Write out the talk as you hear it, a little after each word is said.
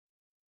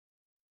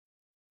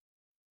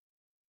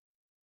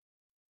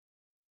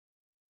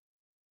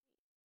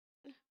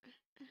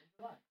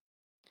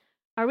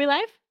Are we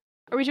live?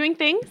 Are we doing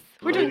things?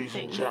 We're doing Ladies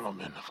and things.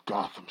 gentlemen of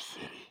Gotham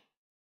City,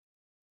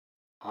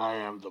 I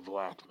am the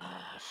Black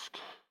Mask.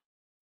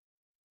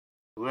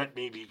 Let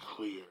me be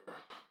clear.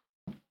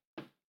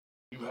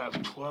 You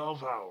have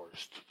 12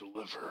 hours to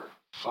deliver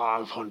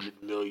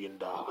 $500 million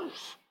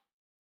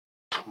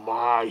to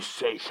my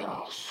safe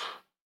house,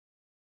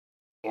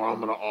 or I'm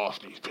gonna off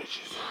these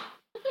bitches.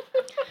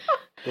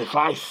 If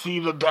I see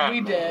the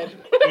Batman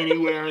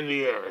anywhere in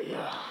the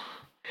area,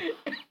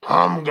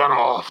 I'm gonna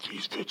off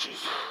these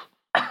bitches.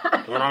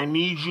 And I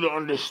need you to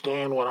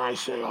understand when I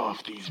say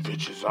off these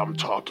bitches, I'm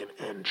talking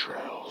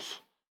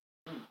entrails.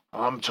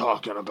 I'm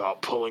talking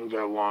about pulling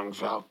their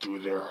lungs out through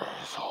their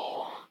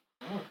asshole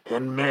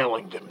and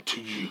mailing them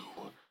to you,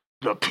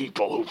 the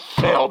people who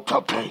failed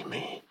to pay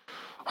me.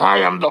 I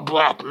am the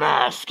Black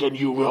Mask and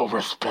you will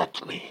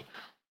respect me.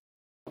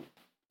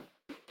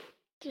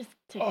 Just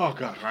take Oh,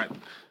 God, all right.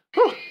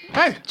 Whew.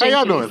 Hey, how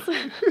y'all doing?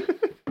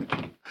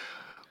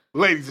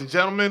 Ladies and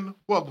gentlemen,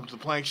 welcome to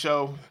the Plank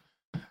Show.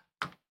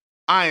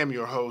 I am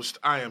your host.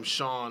 I am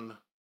Sean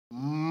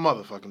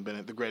motherfucking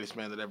Bennett, the greatest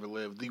man that ever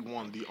lived, the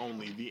one, the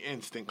only, the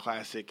instant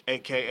classic,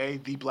 a.k.a.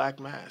 the Black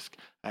Mask.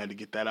 I had to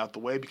get that out the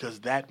way because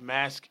that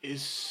mask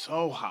is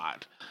so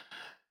hot.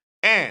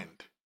 And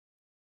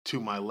to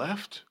my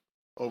left,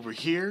 over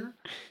here,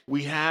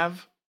 we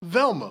have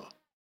Velma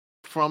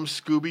from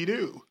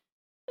Scooby-Doo.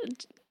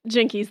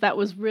 Jinkies, that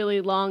was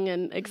really long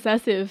and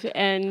excessive,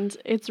 and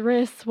it's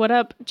Riss. What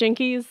up,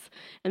 Jinkies?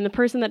 And the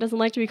person that doesn't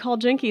like to be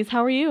called Jinkies,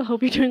 how are you?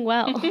 Hope you're doing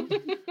well.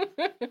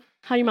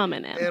 How your mama,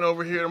 Nan? And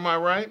over here to my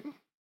right,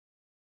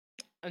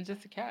 I'm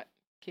just a cat.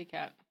 Kit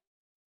Kat.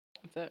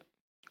 That's it.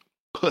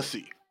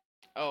 Pussy.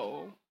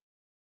 Oh,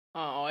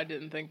 I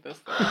didn't think this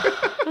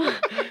through.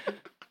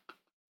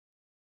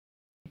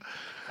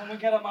 Someone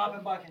get a mop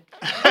and bucket.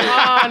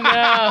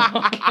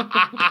 Oh,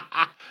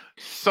 no.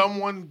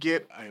 Someone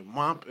get a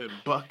mop and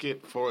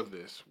bucket for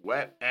this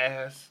wet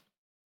ass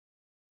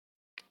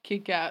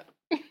Kit Kat.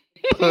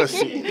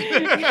 pussy.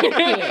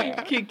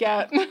 Kit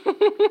Kat.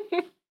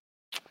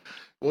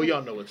 Well,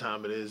 y'all know what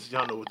time it is.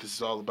 Y'all know what this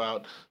is all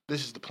about.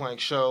 This is the Plank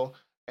Show,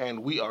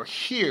 and we are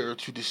here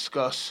to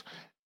discuss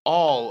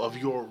all of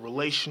your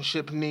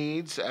relationship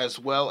needs as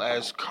well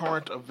as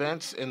current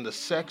events in the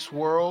sex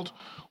world.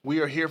 We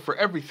are here for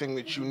everything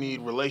that you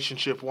need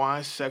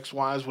relationship-wise,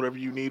 sex-wise, whatever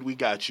you need, we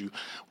got you.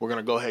 We're going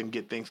to go ahead and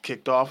get things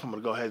kicked off. I'm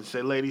going to go ahead and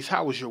say, ladies,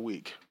 how was your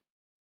week?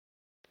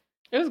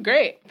 It was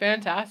great.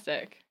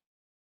 Fantastic.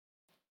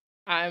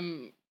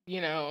 I'm,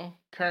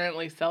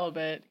 currently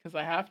celibate because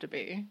I have to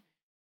be.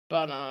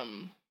 But,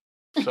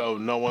 So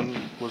no one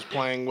was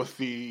playing with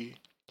the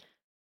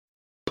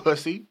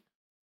pussy?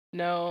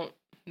 no,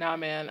 nah,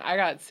 man. I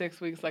got 6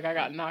 weeks like I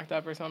got knocked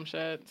up or some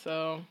shit,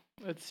 so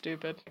it's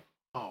stupid.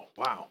 Oh,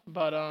 wow.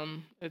 But,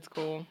 it's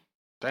cool.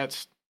 That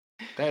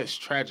is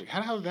tragic.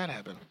 How did that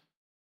happen?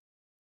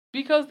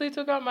 Because they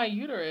took out my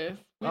uterus.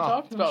 We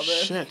talked about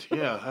this. Shit,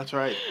 yeah, that's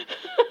right.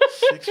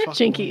 6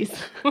 fucking Jinkies.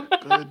 weeks.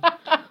 Good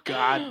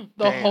God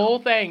The damn. whole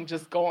thing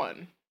just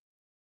gone.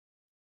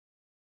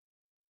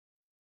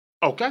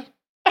 Okay.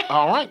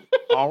 All right.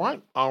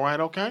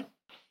 Okay.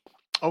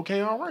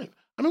 Okay, all right.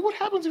 I mean, what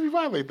happens if you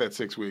violate that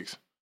 6 weeks?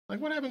 Like,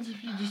 what happens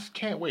if you just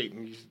can't wait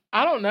and you just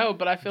I don't know,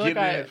 but I feel get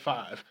like in at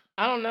 5?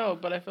 I don't know,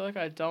 but I feel like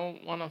I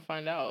don't want to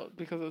find out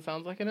because it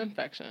sounds like an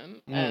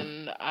infection,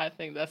 and I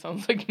think that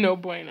sounds like no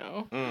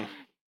bueno.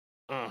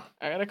 I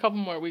got a couple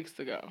more weeks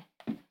to go.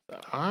 So.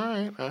 All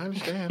right, I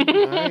understand.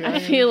 I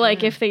feel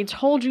like if they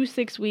told you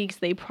 6 weeks,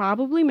 they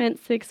probably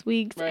meant 6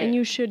 weeks, Right. and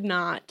you should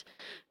not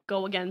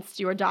go against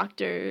your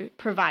doctor,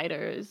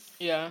 providers,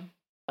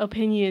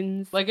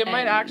 opinions. Like, it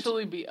might and-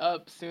 actually be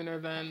up sooner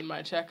than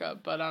my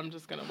checkup, but I'm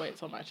just going to wait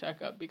till my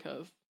checkup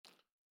because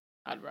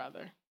I'd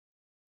rather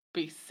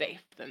be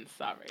safe than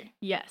sorry.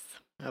 Yes.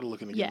 I had to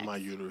look into Yes. getting my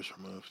uterus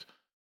removed.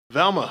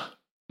 Velma,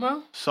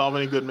 Well, solve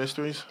any good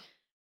mysteries?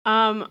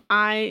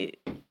 I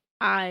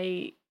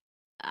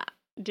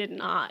did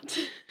not.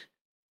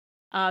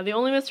 The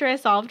only mystery I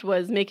solved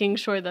was making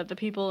sure that the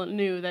people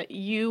knew that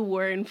you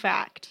were, in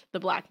fact, the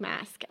Black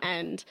Mask.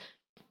 And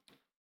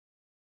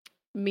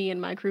me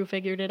and my crew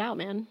figured it out,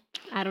 man.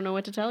 I don't know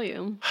what to tell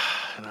you.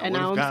 And I And would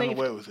now have I'm gotten safe.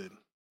 away with it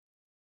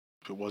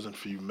if it wasn't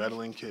for you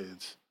meddling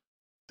kids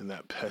and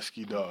that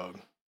pesky dog.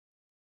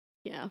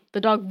 Yeah,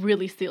 the dog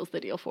really seals the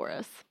deal for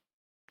us.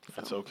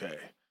 That's okay.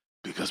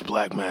 Because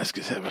Black Mask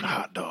is having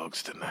hot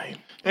dogs tonight.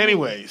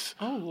 Anyways,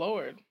 oh,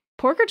 Lord.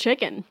 Pork or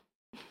chicken?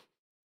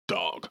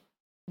 dog.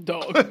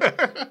 Dog.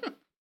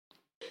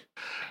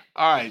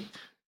 All right.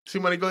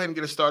 C-Money, go ahead and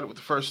get us started with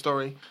the first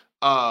story.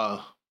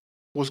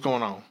 What's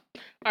going on?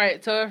 All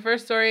right, so our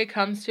first story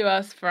comes to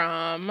us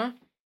from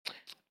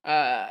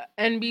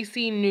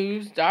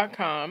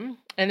NBCnews.com,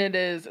 and it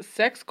is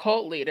sex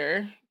cult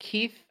leader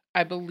Keith,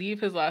 I believe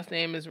his last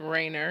name is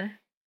Rayner,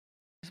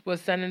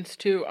 was sentenced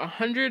to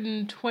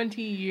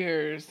 120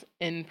 years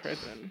in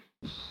prison.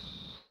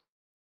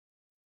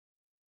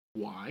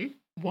 Why?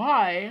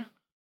 Why?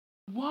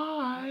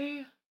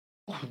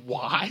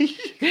 Why?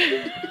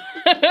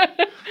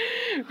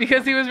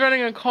 because he was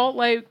running a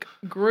cult-like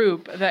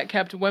group that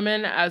kept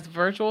women as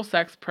virtual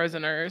sex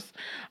prisoners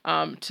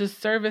to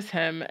service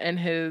him in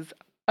his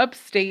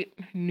upstate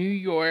New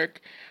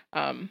York,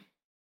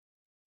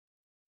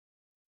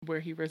 where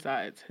he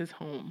resides, his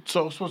home.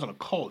 So this wasn't a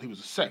cult. He was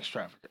a sex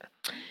trafficker.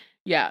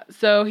 Yeah,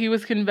 so he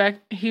was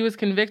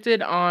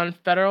convicted on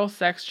federal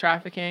sex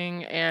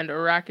trafficking and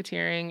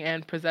racketeering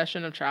and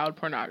possession of child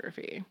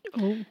pornography.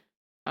 Oh.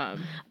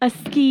 A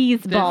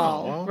skis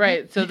ball. Well,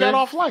 Right, so he got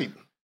off light.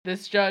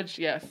 This judge,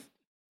 yes,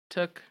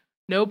 took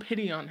no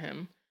pity on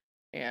him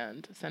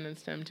and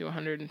sentenced him to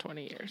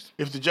 120 years.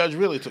 If the judge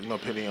really took no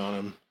pity on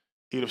him,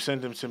 he'd have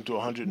sentenced him to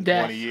 120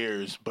 Death.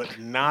 years, but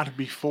not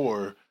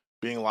before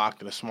being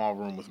locked in a small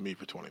room with me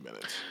for 20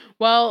 minutes.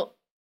 Well,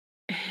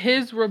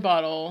 his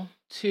rebuttal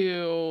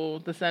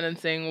to the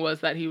sentencing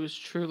was that he was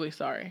truly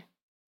sorry.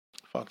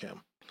 Fuck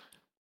him.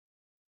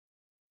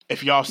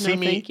 If y'all see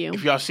me, thank you.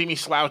 if y'all see me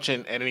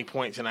slouching at any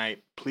point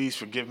tonight, please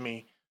forgive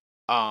me.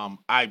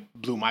 I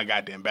blew my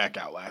goddamn back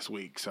out last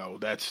week, so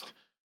that's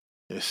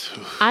this.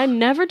 I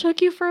never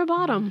took you for a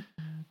bottom.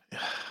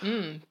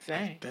 Dang.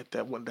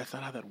 That's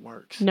not how that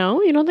works.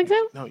 No, you don't think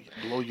so? No, you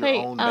blow your Wait,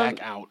 own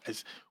back out.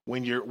 As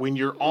when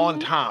you're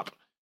on top,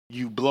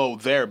 you blow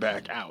their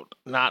back out,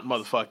 not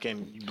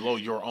motherfucking you blow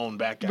your own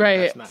back out. Right.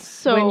 That's not.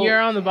 So when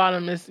you're on the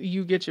bottom,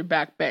 you get your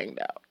back banged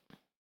out.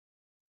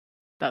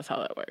 That's how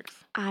that works.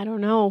 I don't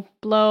know.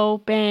 Blow,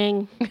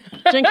 bang,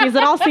 jinkies.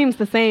 It all seems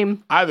the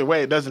same. Either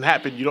way, it doesn't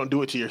happen. You don't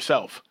do it to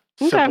yourself,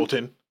 Okay.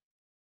 simpleton.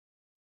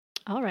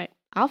 All right,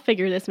 I'll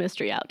figure this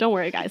mystery out. Don't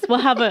worry, guys. We'll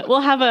have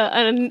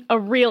a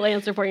real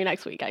answer for you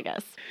next week, I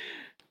guess.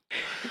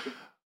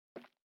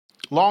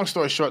 Long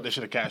story short, they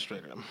should have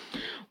castrated him.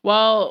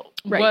 Well,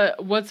 Right.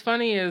 what's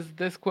funny is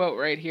this quote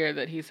right here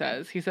that he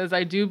says. He says,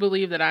 "I do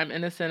believe that I'm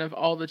innocent of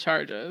all the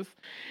charges.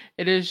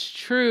 It is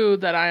true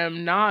that I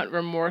am not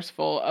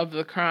remorseful of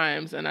the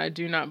crimes, and I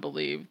do not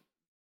believe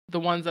the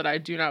ones that I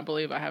do not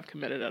believe I have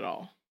committed at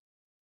all."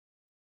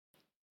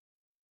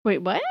 Wait,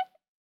 what?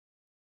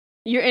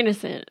 You're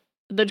innocent.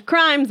 The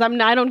crimes,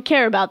 I don't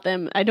care about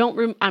them.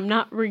 I'm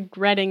not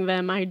regretting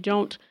them. I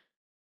don't.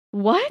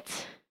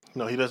 What?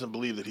 No, he doesn't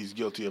believe that he's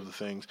guilty of the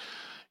things.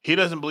 He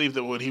doesn't believe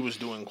that what he was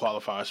doing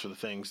qualifies for the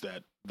things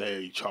that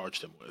they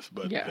charged him with,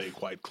 but Yes. they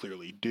quite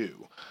clearly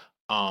do.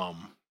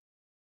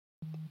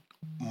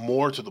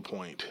 More to the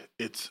point,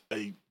 it's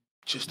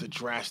just a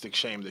drastic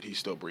shame that he's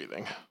still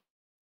breathing.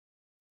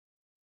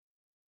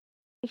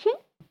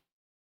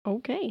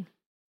 Okay.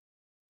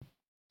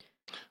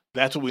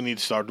 That's what we need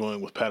to start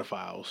doing with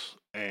pedophiles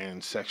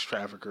and sex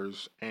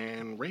traffickers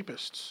and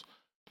rapists.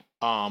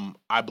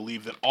 I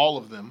believe that all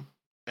of them,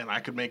 and I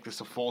could make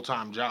this a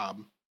full-time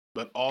job,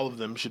 but all of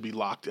them should be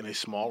locked in a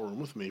small room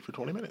with me for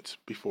 20 minutes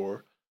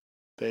before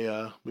they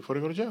go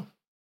to jail.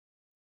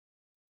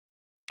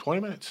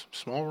 20 minutes,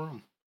 small room.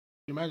 Can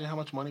you imagine how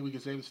much money we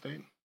could save the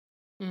state?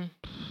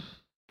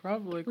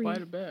 Probably Three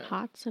quite a bit.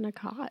 Pots in a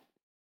cot.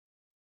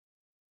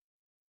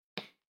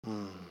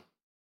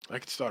 I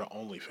could start an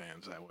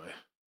OnlyFans that way.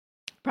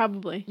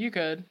 Probably. You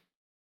could.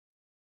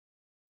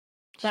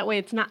 That way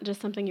it's not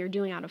just something you're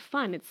doing out of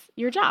fun. It's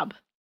your job.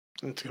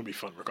 It's going to be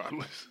fun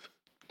regardless.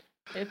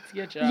 It's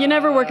your job. You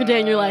never work a day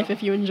in your life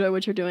if you enjoy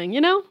what you're doing,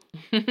 you know?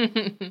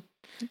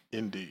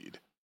 Indeed.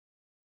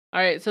 All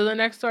right, so the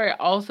next story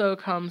also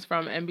comes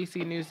from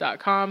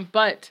NBCnews.com,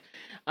 but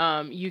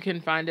you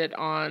can find it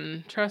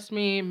on, trust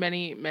me,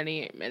 many,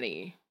 many,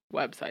 many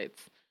websites.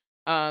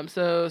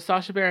 So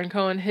Sacha Baron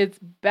Cohen hits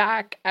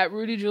back at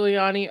Rudy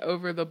Giuliani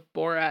over the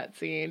Borat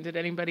scene. Did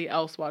anybody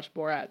else watch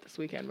Borat this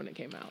weekend when it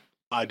came out?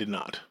 I did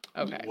not.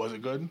 Okay. Was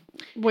it good?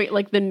 Wait,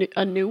 like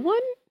a new one?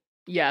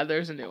 Yeah,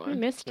 there's a new I one.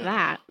 missed Yeah.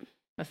 that.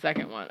 A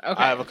second one.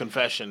 Okay. I have a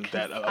confession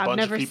that a I've bunch of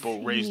never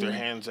people raised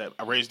their seen-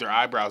 raised their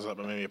eyebrows up.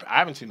 I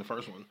haven't seen the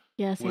first one,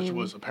 Yes. which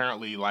was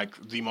apparently like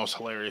the most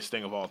hilarious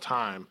thing of all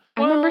time.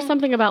 I remember Well-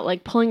 something about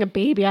like pulling a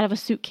baby out of a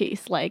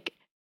suitcase, like,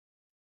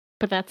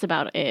 but that's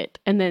about it.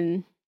 And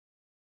then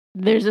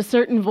there's a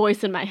certain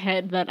voice in my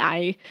head that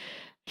I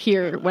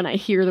hear when I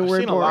hear the I've word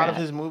seen a Borat. lot of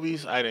his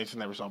movies. I just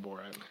never saw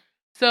Borat.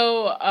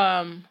 So,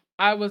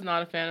 I was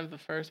not a fan of the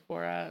first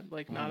Borat,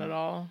 like not at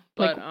all.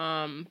 Like-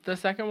 But the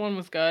second one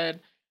was good.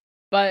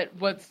 But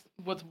what's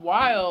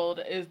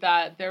wild is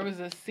that there was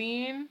a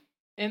scene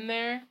in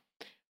there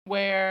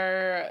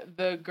where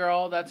the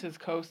girl that's his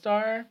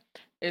co-star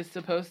is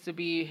supposed to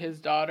be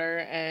his daughter,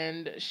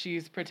 and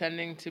she's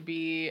pretending to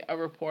be a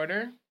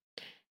reporter.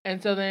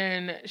 And so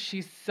then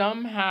she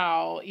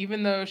somehow,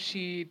 even though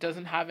she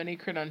doesn't have any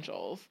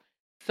credentials,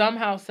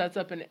 somehow sets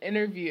up an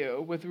interview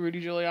with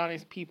Rudy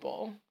Giuliani's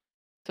people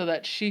so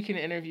that she can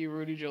interview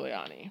Rudy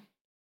Giuliani.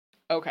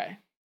 Okay.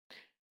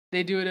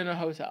 They do it in a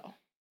hotel.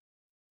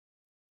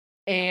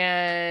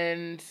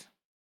 And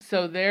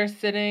so they're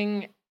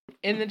sitting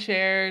in the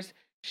chairs.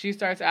 She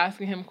starts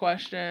asking him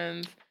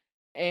questions,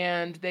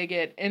 and they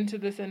get into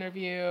this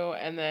interview,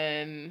 and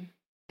then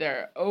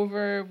they're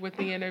over with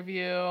the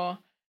interview.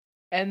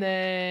 And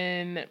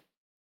then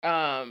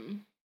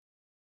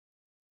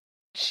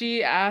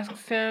she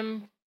asks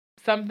him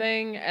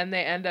something, and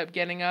they end up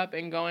getting up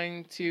and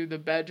going to the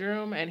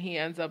bedroom, and he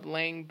ends up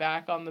laying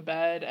back on the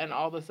bed, and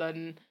all of a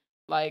sudden,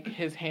 like,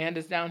 his hand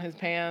is down his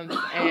pants,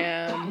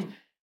 and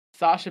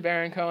Sacha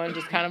Baron Cohen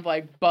just kind of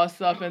like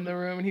busts up in the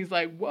room, and he's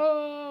like,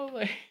 "Whoa!"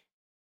 Like,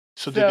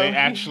 So did they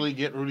actually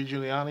get Rudy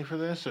Giuliani for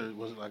this, or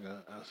was it like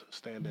a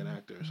stand-in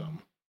actor or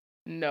something?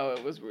 No,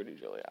 it was Rudy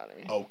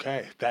Giuliani.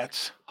 Okay,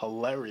 that's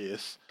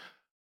hilarious.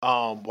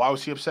 Why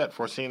was he upset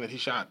for seeing that he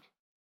shot?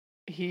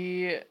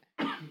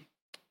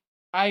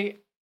 I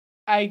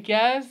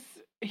guess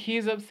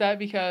he's upset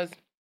because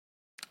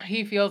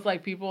he feels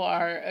like people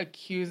are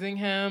accusing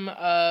him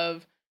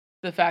of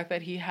the fact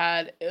that he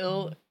had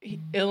ill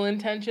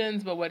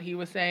intentions, but what he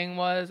was saying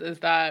is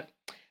that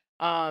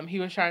he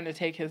was trying to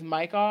take his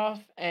mic off,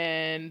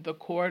 and the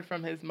cord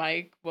from his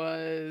mic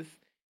was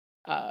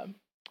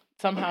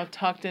somehow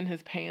tucked in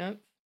his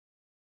pants.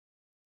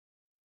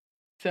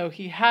 So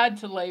he had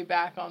to lay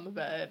back on the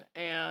bed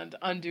and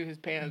undo his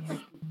pants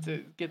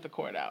to get the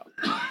cord out.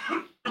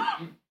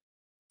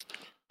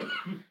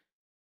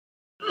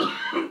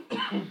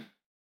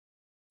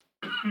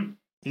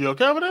 You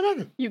okay over there,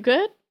 nigga? You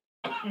good?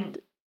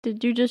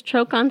 Did you just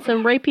choke on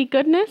some rapey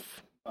goodness?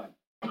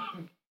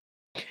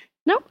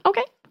 No?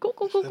 Okay. Cool.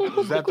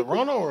 Is that the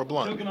Rona or a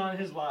blunt? Choking on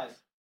his lies.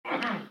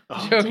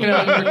 Choking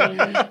on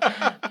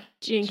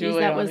Jinkies,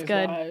 that was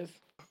good. Lies.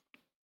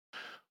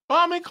 Well,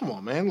 I mean, come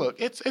on, man. Look,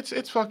 it's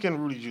fucking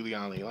Rudy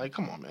Giuliani. Like,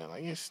 come on, man.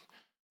 Like,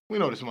 we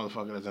know this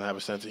motherfucker doesn't have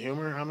a sense of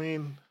humor. I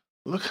mean,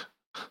 look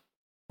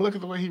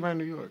at the way he ran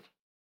New York.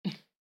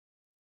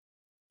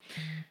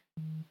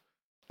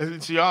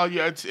 It's y'all,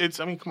 yeah. It's.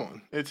 I mean, come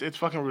on. It's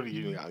fucking Rudy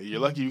Giuliani. You're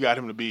lucky you got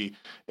him to be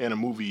in a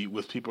movie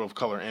with people of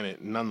color in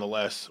it.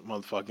 Nonetheless,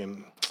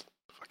 motherfucking,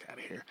 fuck out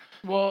of here.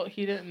 Well,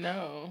 he didn't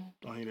know.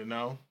 Oh, he didn't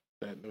know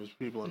that there was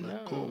people in there.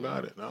 No. Cool,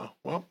 got it. No,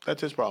 well,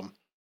 that's his problem.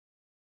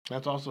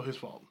 That's also his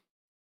fault.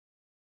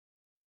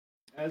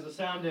 As a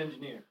sound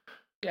engineer.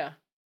 Yeah.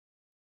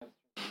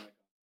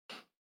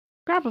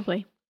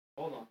 Probably.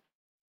 Hold on.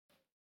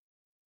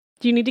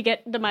 Do you need to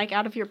get the mic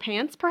out of your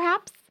pants,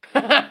 perhaps?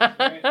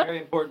 Very, very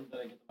important that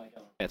I get the mic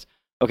out.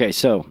 Okay,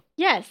 so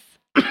Yes.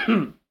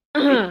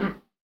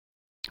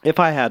 if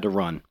I had to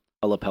run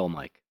a lapel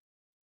mic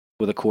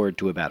with a cord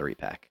to a battery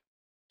pack,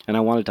 and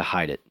I wanted to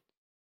hide it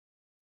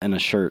in a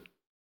shirt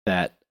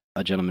that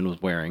a gentleman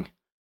was wearing,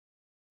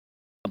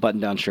 a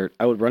button-down shirt,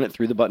 I would run it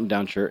through the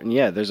button-down shirt, and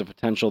yeah, there's a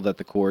potential that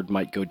the cord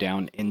might go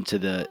down into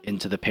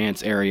the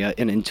pants area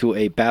and into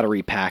a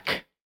battery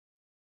pack.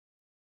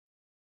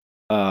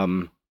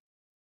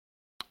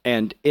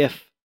 And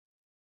if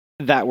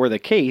that were the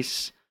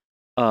case,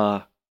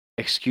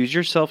 excuse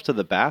yourself to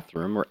the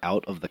bathroom or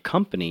out of the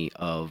company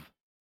of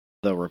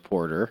the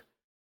reporter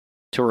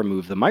to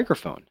remove the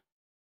microphone.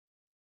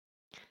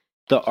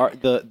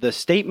 The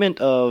statement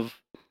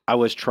of I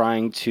was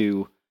trying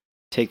to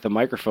take the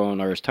microphone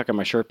or I was tucking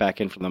my shirt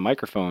back in from the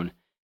microphone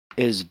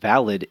is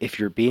valid if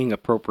you're being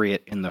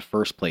appropriate in the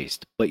first place,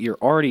 but you're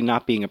already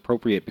not being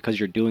appropriate because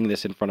you're doing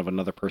this in front of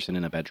another person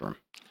in a bedroom.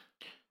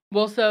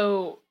 Well,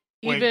 so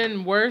Wait.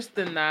 even worse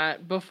than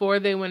that, before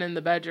they went in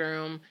the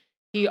bedroom,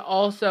 he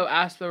also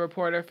asked the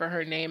reporter for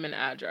her name and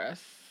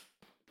address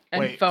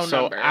and phone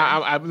number.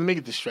 Let me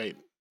get this straight.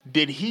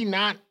 Did he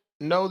not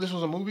know this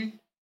was a movie?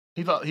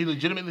 He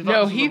legitimately thought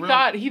No, this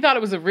was he thought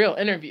it was a real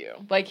interview.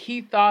 Like,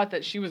 he thought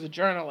that she was a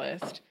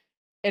journalist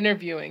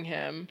interviewing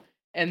him,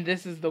 and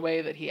this is the way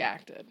that he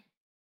acted.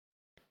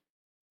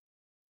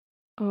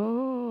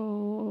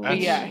 Oh.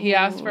 Yeah, he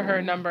asked for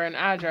her number and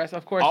address.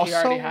 Of course, he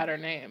already had her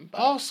name. But...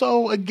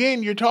 Also,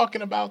 again, you're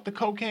talking about the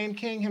cocaine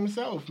king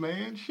himself,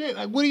 man. Shit,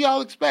 like, what do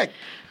y'all expect?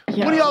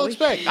 Yeah. What do y'all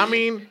expect? I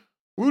mean,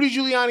 Rudy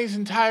Giuliani's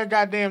entire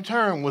goddamn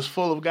term was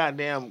full of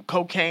goddamn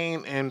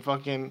cocaine and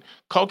fucking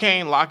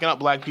cocaine locking up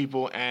black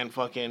people and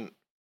fucking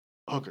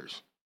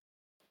hookers.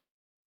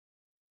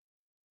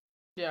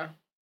 Yeah.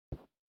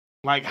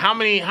 Like, how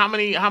many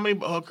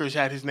hookers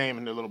had his name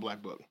in their little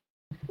black book?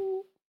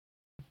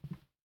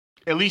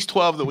 At least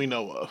 12 that we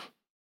know of.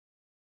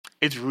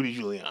 It's Rudy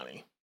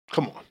Giuliani.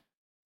 Come on.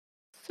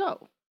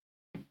 So,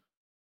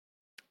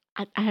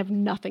 I have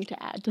nothing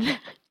to add to that.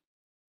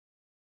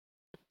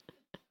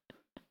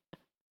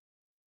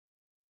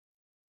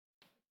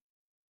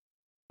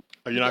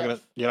 Are you not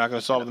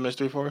gonna solve the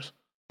mystery for us?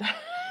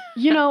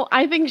 You know,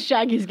 I think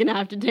Shaggy's gonna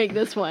have to take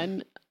this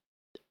one.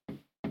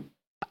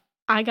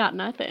 I got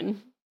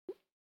nothing.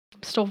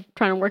 Still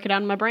trying to work it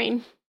out in my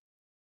brain.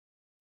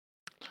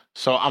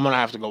 So I'm gonna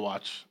have to go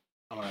watch.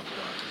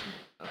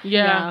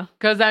 Yeah,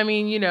 because I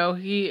mean,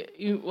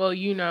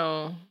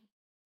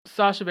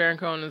 Sacha Baron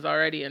Cohen is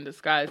already in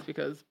disguise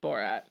because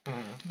Borat,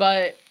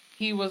 but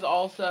he was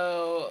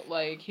also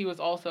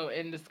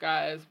in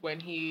disguise when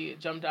he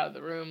jumped out of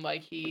the room.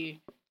 Like, he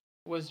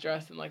was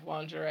dressed in like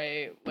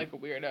lingerie, like a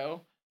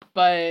weirdo.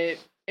 But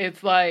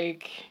it's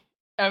like,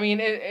 I mean,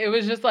 it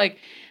was just like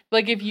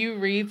if you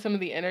read some of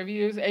the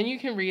interviews, and you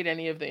can read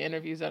any of the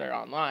interviews that are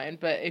online,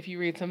 but if you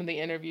read some of the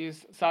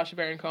interviews, Sacha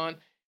Baron Cohen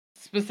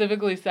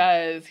specifically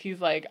says,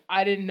 he's like,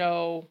 I didn't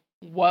know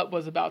what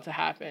was about to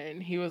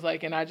happen. He was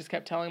like, and I just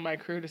kept telling my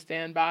crew to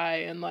stand by,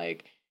 and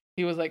like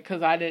he was like,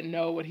 because I didn't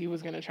know what he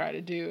was gonna try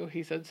to do.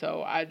 He said,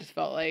 so I just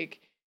felt like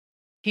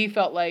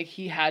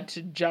he had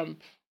to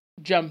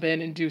jump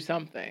in and do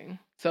something.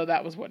 So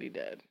that was what he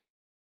did.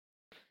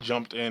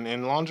 Jumped in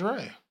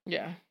lingerie.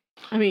 Yeah.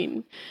 I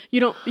mean, you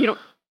don't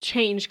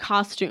change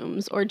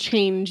costumes or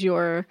change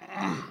your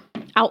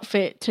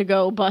outfit to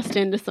go bust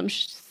into some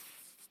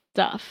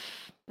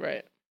stuff.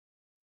 Right.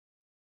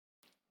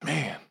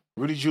 Man,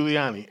 Rudy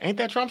Giuliani. Ain't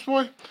that Trump's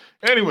boy?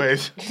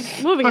 Anyways.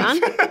 Moving on.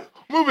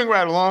 Moving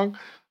right along.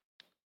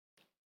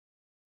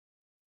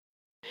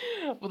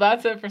 Well,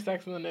 that's it for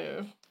Sex in the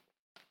News.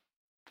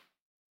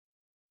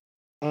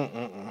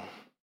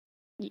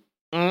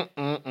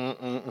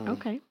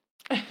 Okay.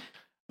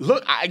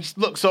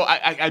 Look. So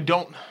I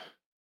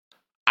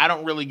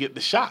don't really get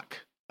the shock.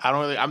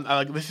 I'm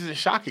like, this isn't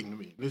shocking to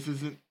me. This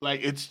isn't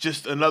like, it's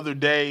just another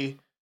day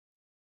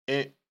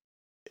in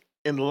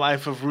the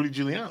life of Rudy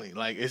Giuliani.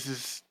 Like, it's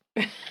just.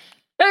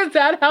 Is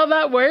that how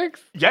that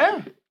works?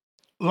 Yeah.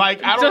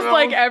 Like, I don't just know.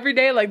 like every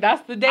day, like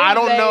that's the day. I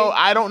don't know.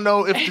 I don't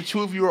know if the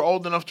two of you are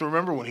old enough to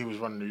remember when he was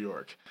running New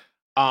York.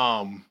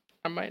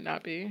 I might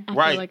not be. I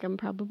Right. feel like I'm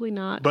probably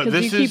not. But Because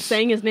this you keep is-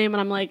 saying his name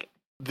and I'm like,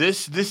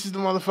 This is the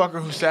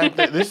motherfucker who sat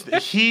there.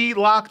 He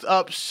locked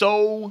up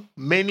so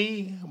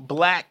many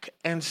black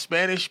and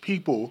Spanish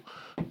people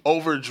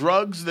over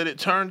drugs that it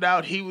turned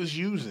out he was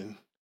using,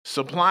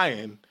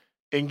 supplying,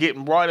 and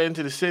getting brought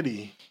into the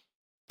city.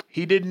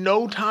 He did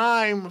no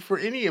time for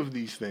any of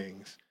these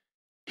things.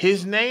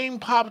 His name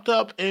popped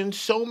up in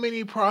so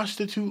many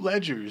prostitute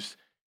ledgers.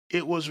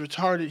 It was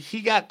retarded.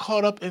 He got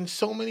caught up in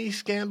so many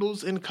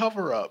scandals and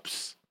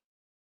cover-ups.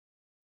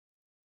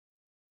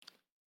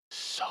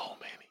 So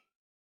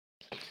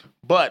many.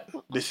 But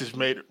this is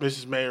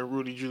Mayor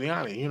Rudy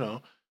Giuliani. You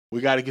know,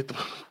 we got to get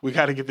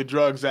the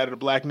drugs out of the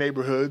black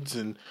neighborhoods,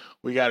 and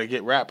we got to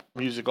get rap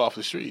music off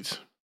the streets.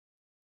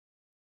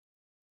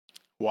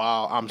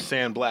 While I'm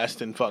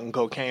sandblasting fucking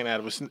cocaine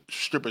out of a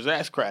stripper's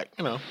ass crack,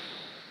 you know.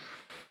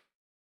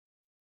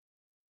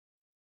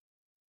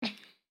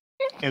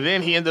 And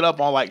then he ended up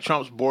on like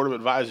Trump's board of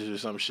advisors or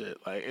some shit.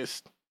 Like,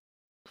 it's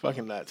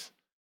fucking nuts.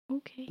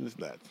 okay. It's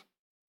nuts.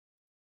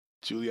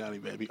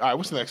 Giuliani, baby. All right,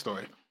 what's the next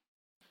story?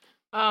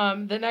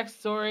 The next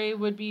story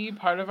would be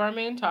part of our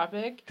main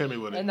topic, Hit me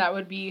with it. and that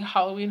would be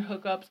Halloween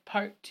hookups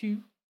part 2.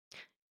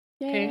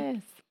 Okay.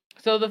 Yes.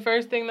 So the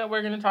first thing that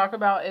we're going to talk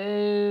about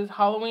is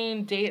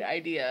Halloween date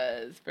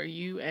ideas for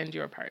you and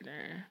your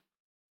partner.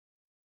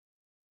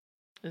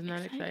 Isn't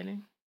that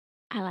exciting?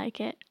 I like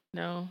it.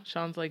 No,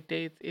 Sean's like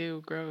dates.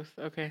 Ew, gross.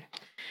 Okay.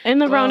 In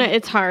the Well- Rona,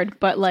 it's hard,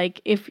 but like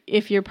if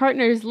your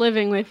partner's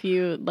living with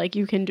you, like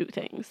you can do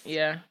things.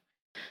 Yeah.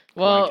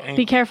 Well, Like,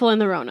 Be careful in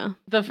the Rona.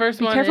 the first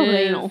Be one careful with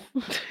is anal.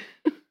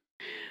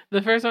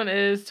 the first one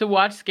is to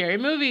watch scary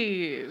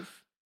movies.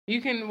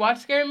 You can watch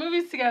scary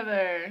movies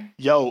together.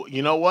 Yo,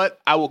 you know what?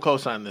 I will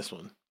co-sign this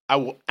one. I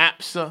will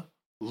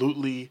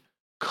absolutely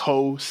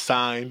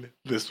co-sign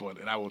this one.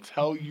 And I will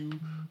tell you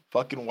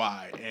fucking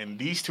why. And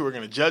these two are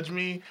going to judge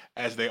me,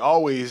 as they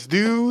always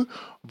do.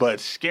 But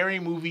scary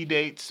movie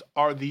dates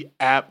are the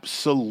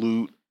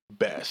absolute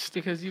best.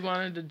 Because you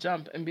wanted to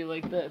jump and be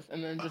like this,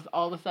 and then just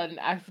all of a sudden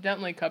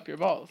accidentally cup your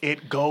balls.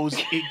 It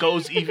goes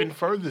even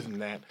further than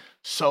that.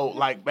 So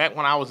like back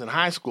when I was in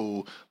high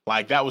school,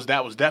 like that was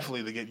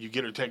definitely you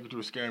get her, take her to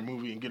a scary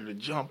movie and get her to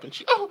jump, and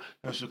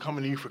she'll come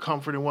into you for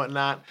comfort and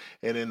whatnot.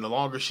 And then the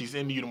longer she's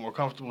into you, the more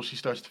comfortable she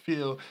starts to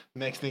feel.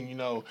 Next thing you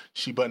know,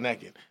 she butt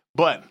naked.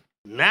 But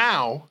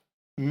now,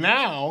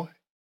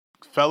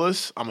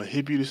 fellas, I'm gonna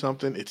hip you to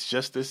something. It's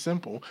just this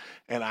simple,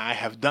 and I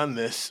have done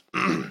this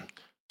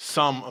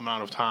some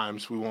amount of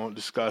times. We won't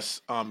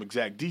discuss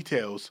exact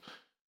details.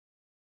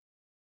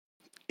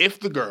 If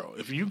the girl,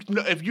 if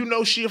you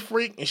know she a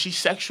freak and she's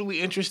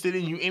sexually interested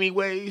in you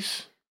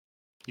anyways,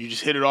 you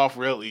just hit it off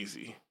real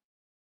easy.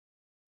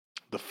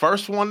 The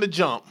first one to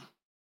jump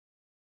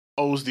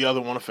owes the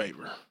other one a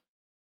favor.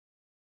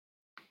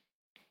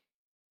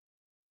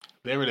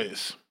 There it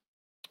is.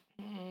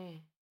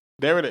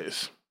 There it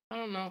is. I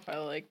don't know if I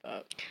like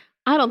that.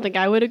 I don't think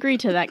I would agree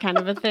to that kind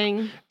of a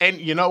thing. And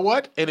you know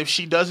what? And if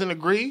she doesn't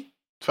agree,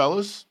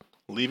 fellas,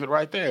 leave it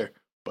right there.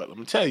 But let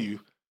me tell you,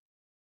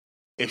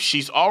 if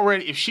she's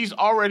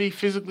already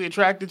physically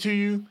attracted to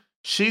you,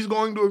 she's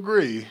going to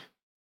agree.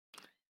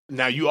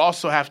 Now you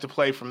also have to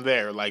play from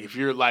there. Like if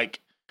you're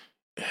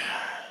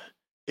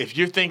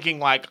thinking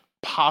like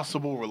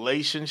possible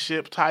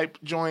relationship type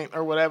joint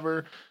or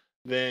whatever,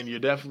 then you're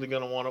definitely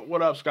gonna want to.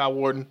 What up, Scott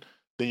Warden?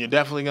 Then you're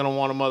definitely gonna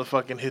want to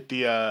motherfucking hit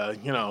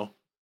the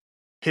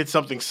hit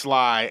something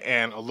sly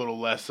and a little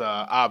less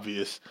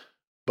obvious.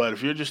 But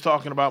if you're just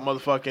talking about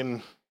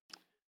motherfucking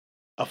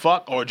a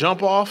fuck or a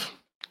jump off,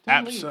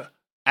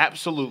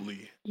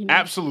 absolutely. You know?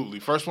 Absolutely.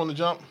 First one to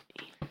jump,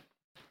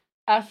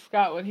 Ask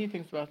Scott what he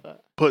thinks about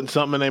that. putting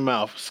something in their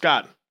mouth.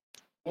 Scott,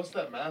 What's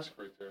that mask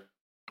right there?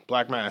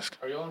 black mask.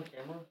 Are you on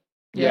camera?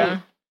 Yeah.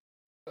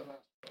 What's that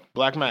mask?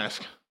 Black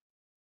mask.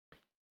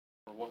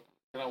 Or what?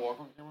 Can I walk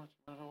on camera?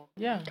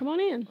 Yeah. Come on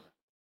in.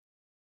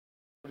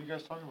 What are you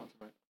guys talking about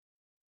tonight?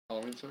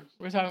 Halloween sex?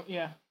 We're talking,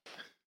 yeah.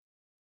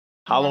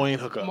 Halloween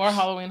hookups. More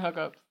Halloween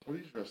hookups. What are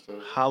you dressed as?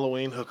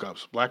 Halloween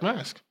hookups. Black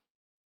Mask.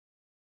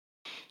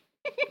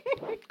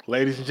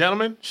 Ladies and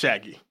gentlemen,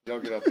 Shaggy. Y'all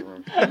get out the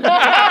room.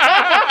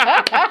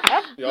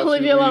 I'll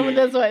leave you alone with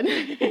this one.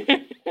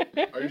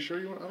 Are you sure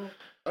you want?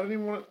 I didn't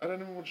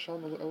even want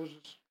Sean to look. I was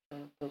just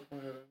trying to poke my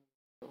head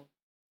in.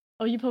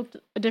 Oh, you poked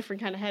a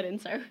different kind of head in,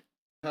 sir.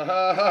 It's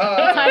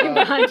Hiding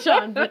behind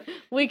Sean, but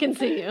we can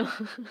see you.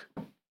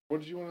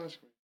 What did you want to ask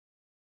me?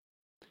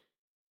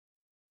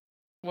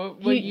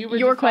 What You- you were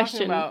your just talking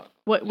question. about.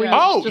 What were Yeah. you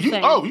Oh, just you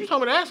saying? you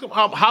told me to ask him.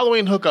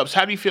 Halloween hookups.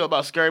 How do you feel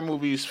about scary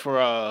movies for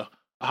a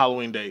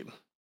Halloween date?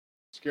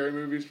 Scary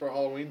movies for a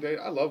Halloween date?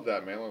 I love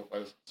that, man.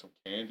 Like some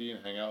candy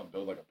and hang out and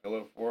build like a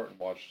pillow for it and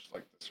watch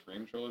like the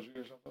Scream trilogy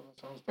or something. That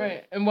sounds dope.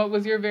 Right. And what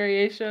was your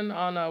variation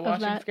on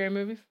watching that? scary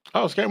movies?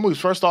 Oh, scary movies.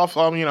 First off,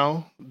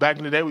 back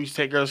in the day we used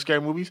to take girls to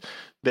scary movies.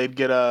 They'd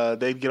get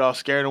all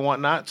scared and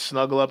whatnot,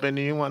 snuggle up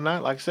into you and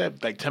whatnot. Like I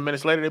said, like 10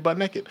 minutes later they butt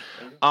naked.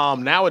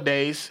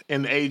 Nowadays,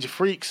 in the age of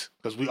freaks,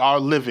 because we are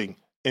living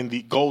in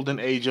the golden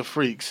age of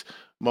freaks,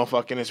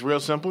 motherfucking, it's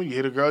real simple. You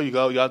hit a girl,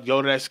 y'all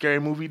go to that scary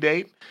movie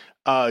date.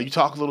 You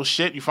talk a little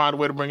shit, you find a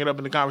way to bring it up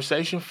in the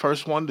conversation.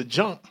 First one to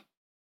jump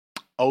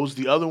owes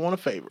the other one a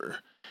favor.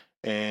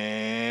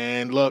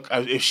 And look,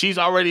 if she's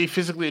already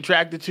physically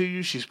attracted to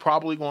you, she's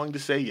probably going to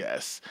say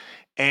yes.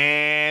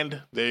 And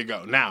there you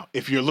go. Now,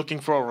 if you're looking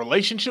for a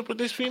relationship with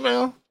this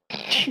female,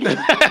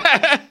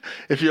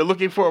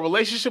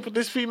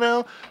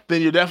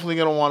 then you're definitely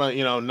going to want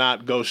to,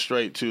 not go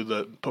straight to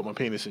the put my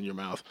penis in your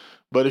mouth.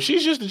 But if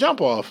she's just a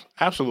jump off,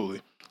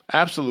 absolutely.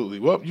 Absolutely.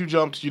 Well, you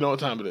jumped, you know what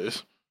time it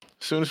is.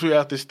 As soon as we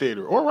out this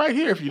theater, or right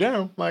here if you're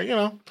down, Oh, it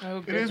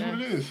is what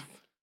it is.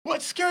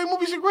 What scary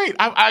movies are great.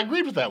 I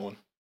agreed with that one.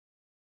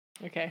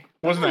 Okay.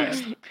 What's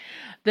next?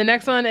 The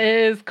next one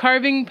is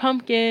carving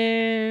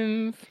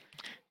pumpkins.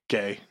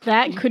 Okay.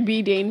 That could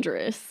be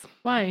dangerous.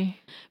 Why?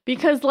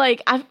 Because,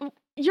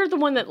 you're the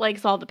one that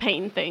likes all the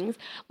pain things.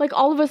 Like,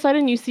 all of a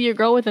sudden, you see a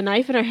girl with a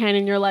knife in her hand,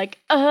 and you're like,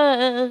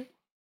 Yeah,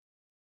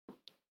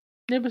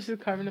 but she's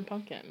carving a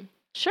pumpkin.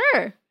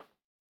 sure.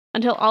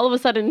 Until all of a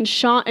sudden,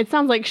 it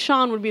sounds like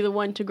Sean would be the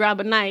one to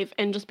grab a knife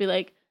and just be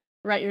like,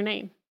 write your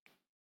name.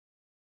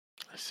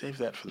 Save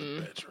that for the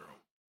bedroom.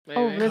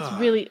 Oh, Maybe. that's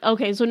really,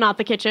 okay, so not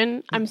the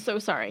kitchen. I'm so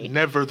sorry.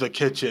 Never the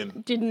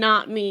kitchen. Did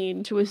not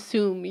mean to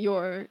assume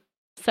your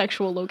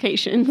sexual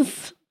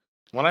locations.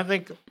 When I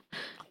think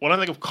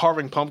of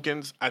carving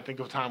pumpkins, I think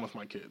of time with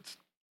my kids.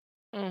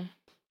 Mm.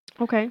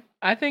 Okay.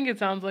 I think it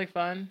sounds like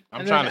fun.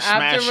 I'm And trying then to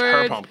smash her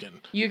afterwards, pumpkin.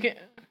 You can.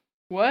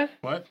 What?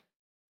 What?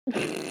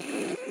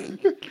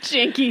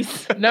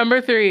 Jinkies.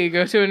 Number 3,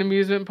 go to an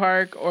amusement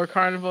park or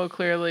carnival.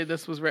 Clearly,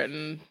 this was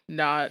written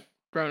not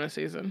Rona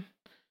season.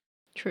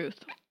 Truth.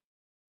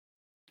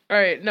 All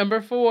right,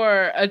 number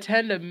 4,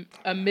 attend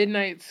a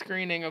midnight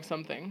screening of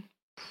something.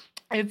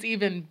 It's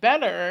even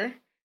better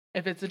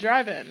if it's a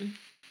drive-in,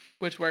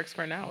 which works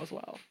for now as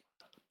well.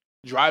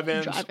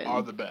 Drive-ins Drive-in.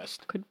 are the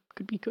best Could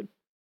be good.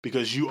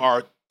 because you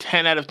are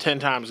 10 out of 10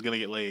 times going to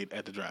get laid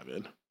at the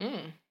drive-in.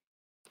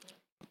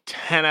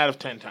 10 out of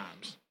 10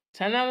 times.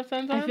 10 out of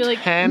 10 times? I feel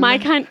like 10.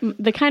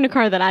 the kind of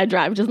car that I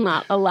drive does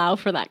not allow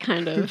for that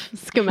kind of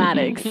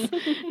schematics.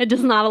 It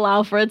does not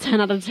allow for a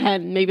 10 out of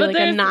 10, maybe But like a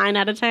there's- 9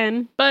 out of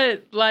 10.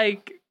 But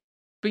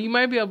you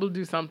might be able to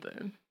do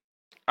something.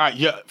 All right,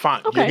 yeah,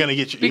 fine. Okay. You're going to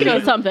get You know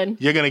something.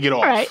 You're going to get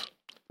off. right.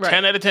 Right.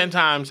 10 out of 10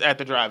 times at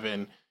the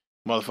drive-in,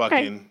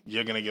 motherfucking,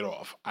 you're going to get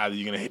off. Either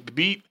you're going to hit the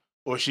beat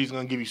or she's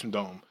going to give you some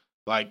dome.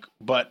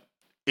 But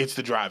it's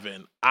the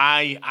drive-in.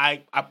 I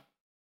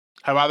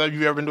have either of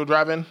you ever been to a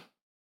drive-in?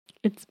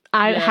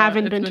 I Yeah,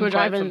 haven't it's been to been a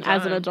quite drive-in some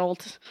as an time.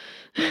 adult.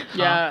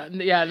 Yeah,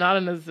 not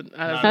as an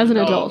As an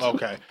adult. Oh,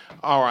 okay.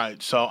 All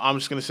right. So I'm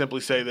just going to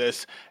simply say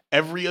this.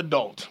 Every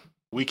adult,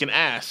 we can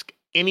ask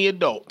any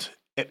adult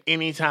at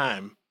any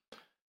time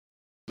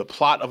the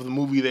plot of the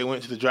movie they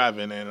went to the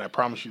drive-in, and I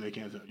promise you they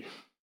can't tell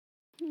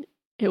you.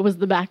 It was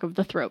the back of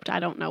the throat. I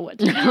don't know what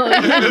to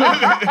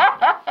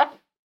tell you.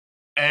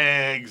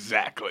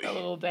 Exactly. a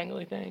little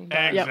dangly thing.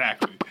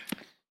 Exactly.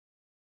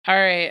 All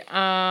right.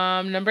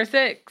 Number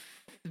 6,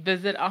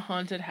 visit a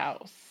haunted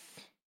house.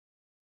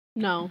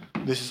 No.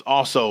 This is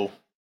also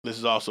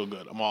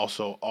good. I'm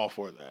also all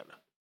for that.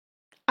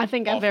 I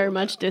think I Awful very with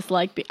much that.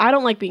 dislike I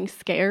don't like being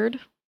scared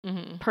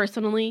Mm-hmm.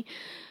 personally.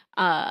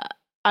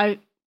 I'm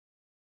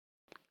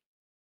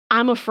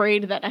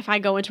afraid that if I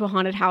go into a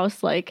haunted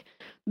house, like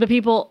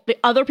the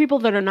other people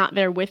that are not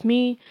there with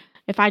me,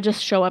 if I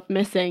just show up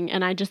missing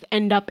and I just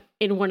end up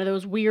in one of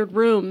those weird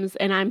rooms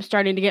and I'm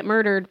starting to get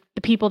murdered,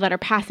 the people that are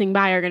passing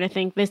by are going to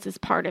think this is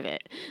part of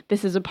it.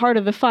 This is a part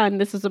of the fun.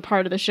 This is a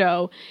part of the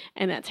show.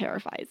 And that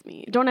terrifies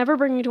me. Don't ever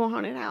bring me to a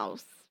haunted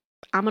house.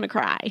 I'm going to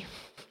cry.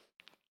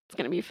 It's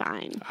going to be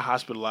fine. I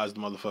hospitalized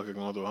the motherfucker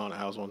going through a haunted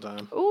house one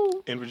time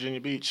Ooh. in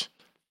Virginia Beach.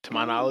 To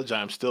my knowledge,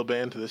 I am still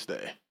banned to this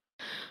day.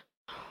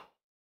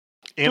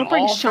 In Don't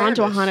bring all Sean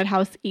to a fairness- haunted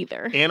house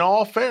either. In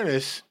all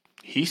fairness,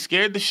 he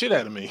scared the shit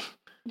out of me.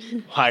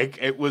 Like,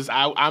 it was,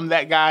 I'm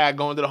that guy. I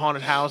go into the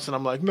haunted house and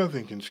I'm like,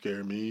 nothing can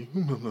scare me.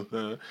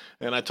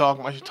 And I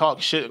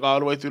talk shit all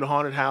the way through the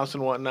haunted house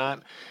and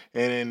whatnot.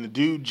 And then the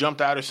dude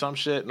jumped out or some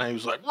shit and he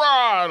was like,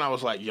 rah! And I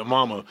was like, your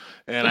mama.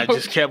 And I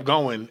just kept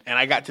going. And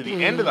I got to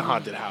the end of the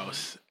haunted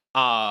house.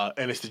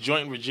 And it's the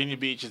joint in Virginia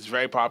Beach. It's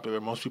very popular.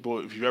 Most people,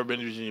 if you've ever been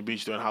to Virginia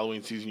Beach during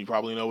Halloween season, you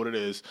probably know what it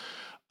is.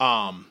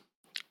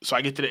 So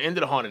I get to the end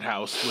of the haunted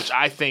house, which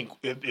I think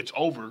it's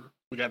over.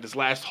 We got this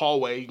last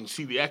hallway. You can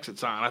see the exit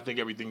sign. I think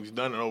everything's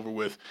done and over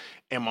with.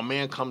 And my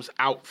man comes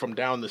out from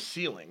down the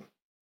ceiling,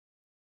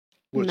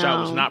 which I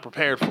was not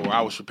prepared for. I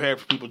was prepared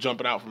for people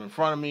jumping out from in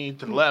front of me,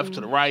 to the left,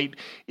 to the right,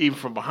 even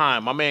from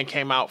behind. My man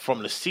came out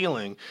from the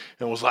ceiling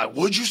and was like,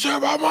 what'd you say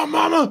about my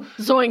mama?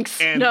 Zoinks.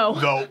 And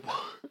No.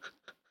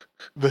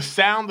 The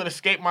sound that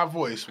escaped my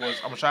voice was,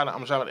 I'm trying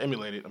to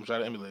emulate it.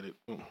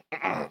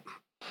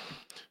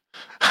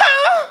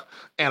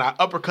 And I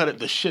uppercutted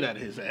the shit out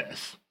of his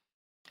ass.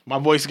 My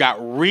voice got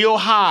real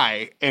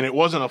high, and it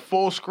wasn't a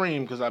full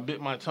scream because I bit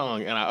my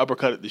tongue, and I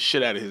uppercutted the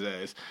shit out of his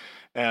ass.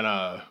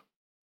 And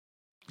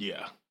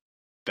yeah,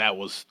 that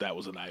was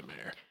a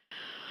nightmare.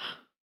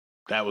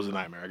 That was a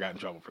nightmare. I got in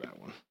trouble for that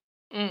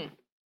one.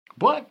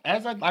 But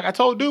like I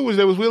told dude,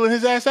 they was wheeling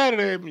his ass out of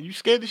there. You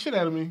scared the shit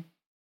out of me.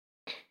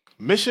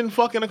 Mission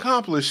fucking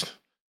accomplished.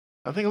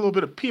 I think a little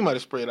bit of pee might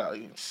have sprayed out.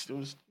 It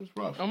was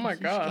rough. Oh my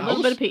God. A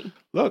little bit of pee.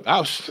 Look,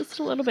 Just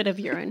a little bit of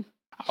urine.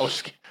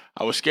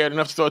 I was scared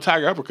enough to throw a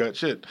tiger uppercut.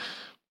 Shit.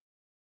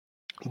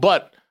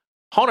 But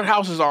haunted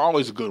houses are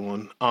always a good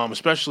one,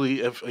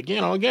 especially if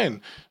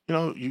again,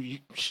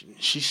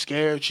 she's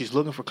scared, she's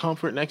looking for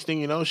comfort. Next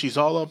thing you know, she's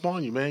all up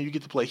on you, man. You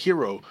get to play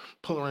hero,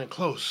 pull her in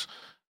close.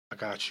 I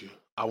got you.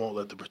 I won't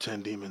let the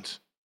pretend demons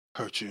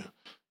hurt you.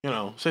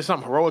 Say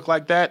something heroic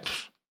like that.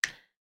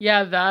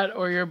 Yeah, that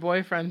or your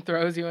boyfriend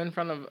throws you in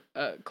front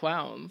of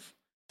clowns.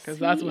 Because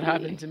that's what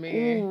happened to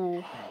me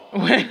when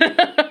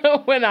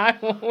I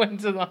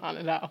went to the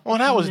haunted house. Well,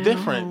 that was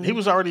different. He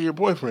was already your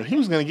boyfriend. He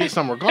was going to get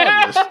some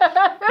regardless.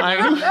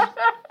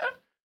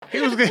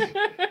 He was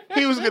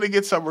going to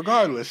get some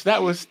regardless.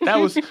 That was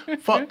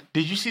fuck.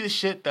 Did you see the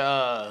shit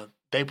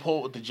they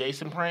pulled with the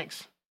Jason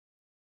pranks?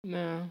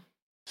 No.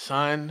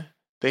 Son,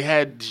 they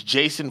had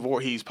Jason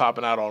Voorhees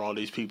popping out on all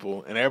these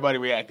people, and everybody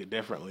reacted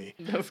differently.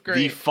 That's great.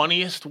 The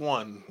funniest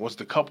one was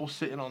the couple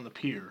sitting on the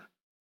pier.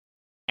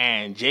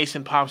 And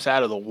Jason pops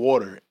out of the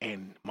water,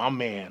 and my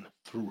man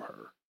threw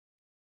her.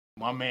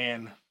 My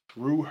man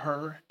threw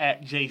her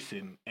at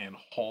Jason and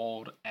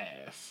hauled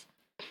ass.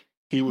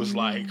 He was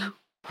like,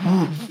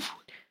 woof,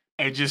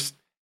 and just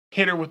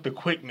hit her with the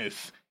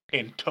quickness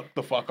and took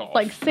the fuck off.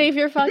 Like, save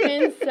your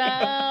fucking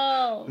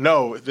self.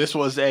 No, this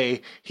was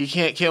he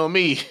can't kill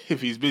me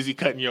if he's busy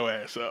cutting your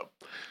ass up.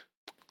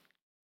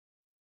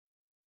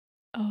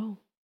 Oh.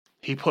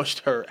 He pushed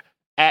her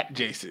at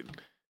Jason.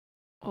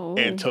 Oh.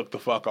 And took the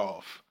fuck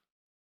off.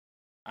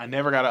 I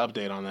never got an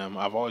update on them.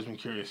 I've always been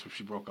curious if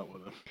she broke up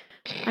with him.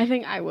 I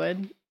think I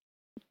would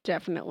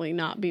definitely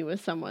not be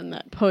with someone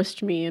that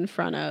pushed me in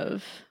front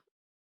of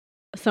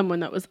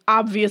someone that was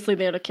obviously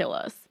there to kill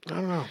us. I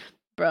don't know.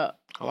 Bro,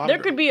 there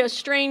could be a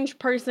strange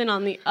person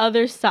on the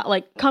other side,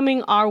 like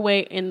coming our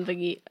way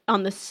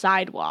on the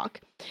sidewalk.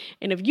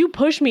 And if you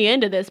push me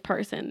into this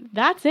person,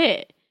 that's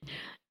it.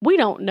 We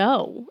don't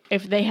know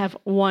if they have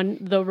 1,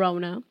 the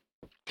Rona,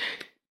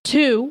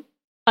 2,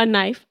 a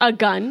knife, a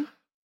gun.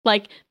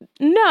 Like,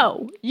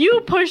 no,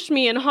 you pushed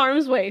me in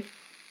harm's way.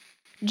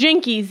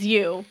 Jinkies,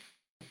 you.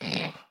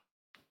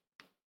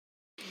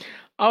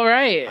 All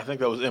right. I think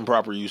that was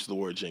improper use of the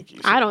word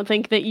jinkies. I don't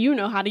think that you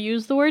know how to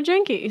use the word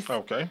jinkies.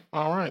 Okay.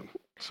 All right.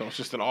 So it's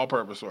just an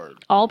all-purpose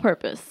word. All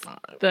purpose. All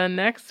right. The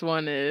next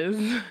one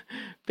is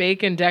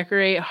bake and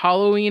decorate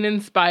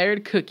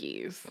Halloween-inspired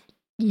cookies.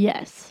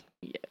 Yes.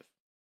 Yes.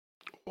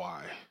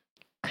 Why?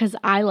 Because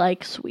I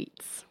like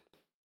sweets.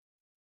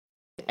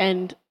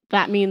 And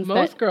that means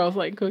Most that girls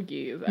like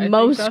cookies. I think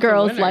most that's a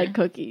girls winner. like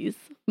cookies.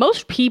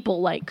 Most people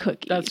like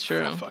cookies. That's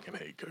true. I fucking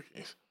hate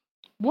cookies.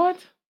 What?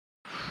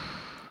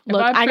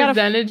 Look, if I gotta.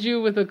 presented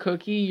you with a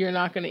cookie, you're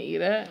not going to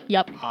eat it?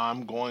 Yep.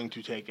 I'm going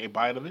to take a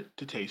bite of it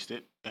to taste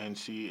it and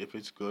see if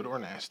it's good or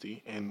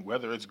nasty. And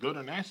whether it's good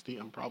or nasty,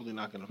 I'm probably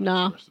not going to finish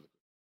Nah. the rest of it.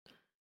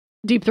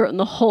 Deep throating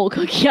the whole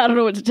cookie. I don't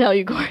know what to tell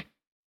you, Corey.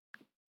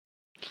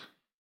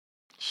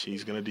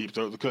 She's going to deep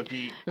throat the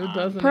cookie. Who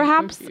doesn't? eat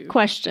Perhaps cookies?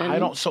 question. I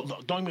don't. So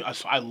don't.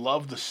 I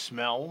love the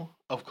smell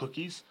of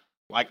cookies.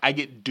 Like I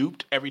get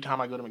duped every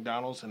time I go to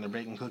McDonald's and they're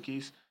baking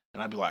cookies,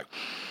 and I'd be like,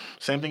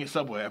 same thing at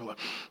Subway. I'd be like,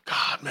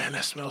 God, man,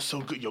 that smells so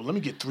good. Yo, let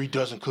me get 3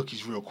 dozen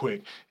cookies real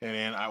quick, and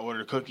then I order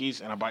the cookies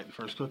and I bite the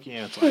first cookie,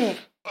 and it's like,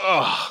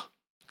 ugh,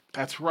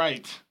 that's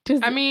right. Does-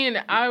 I mean,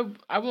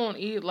 I won't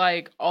eat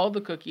like all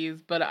the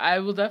cookies, but I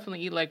will definitely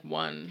eat like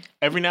one.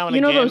 Every now and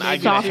You know again, those I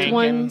get soft a hankin'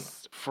 ones?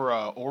 for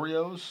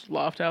Oreos,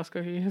 Loft House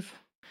cookies.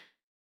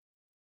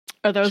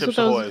 Are those Chips what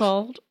those Ahoy's. are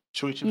called?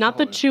 chewy chips. Not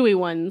the Ahoy. chewy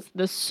ones,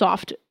 the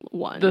soft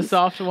ones. The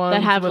soft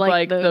ones have, with like,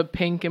 like the- the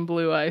pink and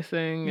blue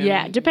icing. And,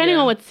 Yeah, depending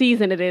on what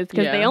season it is,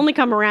 because they Yeah. only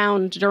come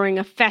around during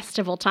a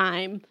festival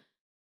time.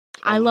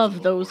 I Those are love the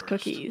those worst.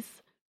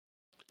 cookies.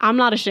 I'm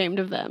not ashamed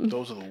of them.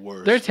 Those are the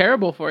worst. They're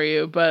terrible for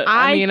you, but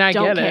I mean, I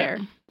don't get care.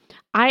 it.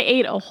 I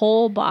ate a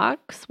whole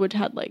box, which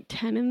had like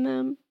 10 in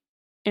them,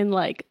 in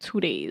like 2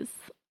 days.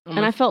 I'm And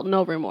I gonna, felt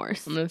no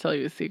remorse. I'm gonna tell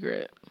you a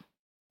secret.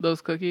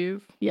 Those cookies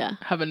Yeah.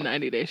 have a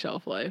 90-day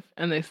shelf life,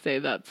 and they stay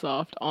that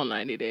soft all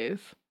 90 days.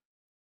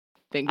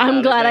 Think I'm about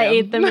it, glad I damn.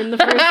 ate them in the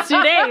first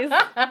 2 days.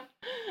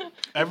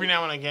 Every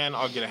now and again,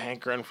 I'll get a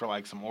hankering for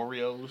like some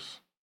Oreos,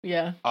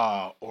 Yeah.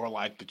 or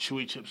like the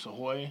Chewy Chips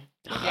Ahoy.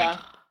 But, Yeah. like,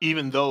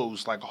 even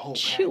those, like a whole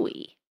pack,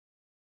 Chewy.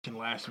 can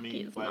last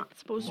me It's like not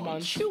supposed to be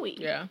months. chewy.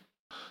 Yeah.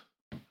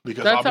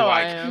 because That's I'll be how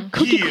like, I am.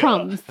 Cookie yeah.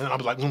 crumbs. and then I'll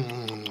be like,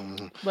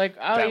 Like,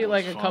 I'll That eat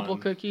like was a couple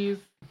fun. cookies.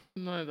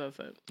 No, that's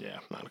it. yeah,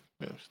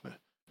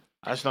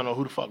 I just don't know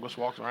who the fuck just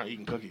walks around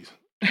eating cookies.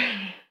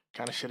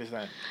 Kind of shit is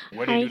that?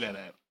 Where do you do that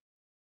at?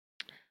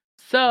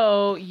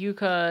 So, you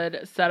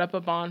could set up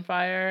a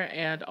bonfire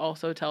and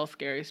also tell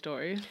scary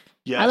stories.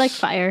 Yes, I like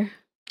fire.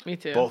 Me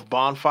too. Both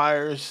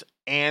bonfires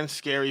and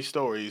scary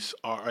stories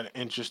are an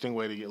interesting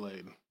way to get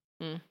laid.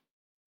 Mm.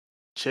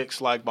 Chicks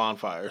like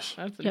bonfires.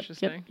 That's Yep,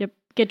 interesting. yep.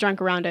 Get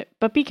drunk around it.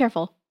 But be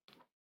careful.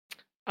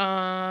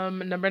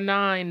 Number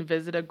 9,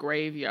 visit a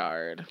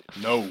graveyard.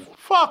 No.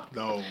 Fuck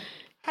no.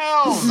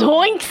 Hell no.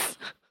 Zoinks!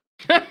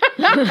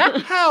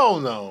 Hell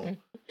no.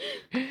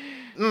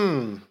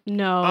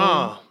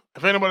 No.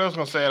 If anybody else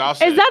gonna say it, I'll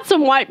say Is that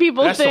some white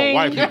people That's thing? some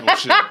white people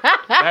shit.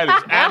 That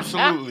is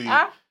absolutely.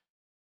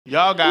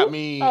 Y'all got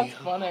me That's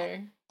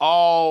funny.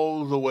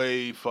 all the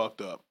way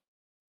fucked up.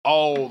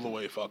 All the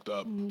way fucked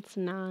up. It's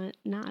not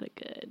a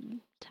good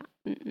time.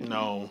 Mm-mm.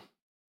 No.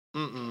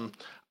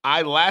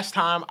 Last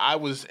time I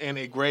was in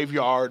a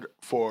graveyard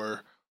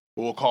for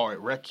what we'll call it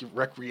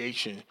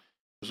recreation. It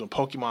was when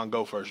Pokemon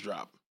Go first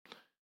dropped.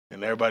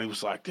 And everybody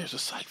was like, there's a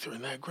Scyther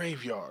in that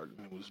graveyard.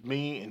 And it was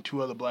me and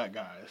 2 other black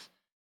guys.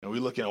 And we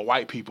looking at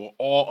white people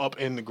all up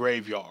in the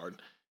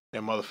graveyard.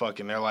 And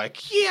motherfucking, they're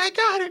like, yeah, I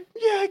got it.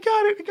 Yeah, I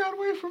got it. It got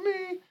away from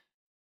me.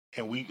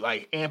 And we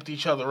like amped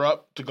each other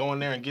up to go in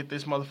there and get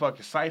this motherfucking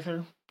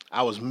Scyther.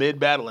 I was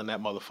mid-battling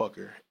that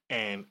motherfucker.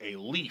 And a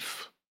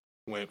leaf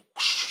went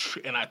whoosh,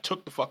 and I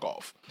took the fuck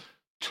off.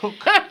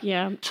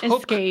 Yeah. Took-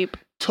 Escape.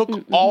 Took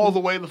all the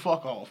way the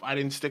fuck off. I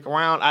didn't stick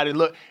around. I didn't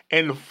look.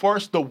 And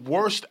the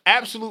worst,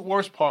 absolute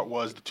worst part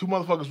was the 2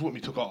 motherfuckers with me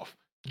took off.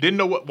 Didn't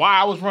know why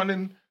I was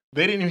running.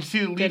 They didn't even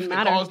see the leaf Didn't that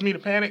matter. caused me to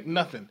panic.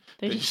 Nothing.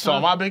 They They just just saw saw.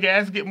 my big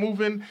ass get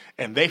moving,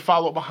 and they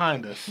followed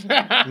behind us.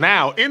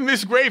 Now, in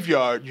this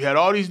graveyard, you had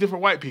all these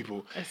different white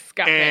people,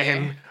 Escape.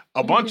 and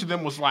a bunch of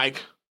them was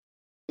like,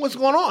 what's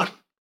going on?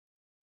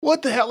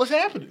 What the hell is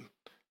happening?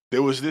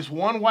 There was this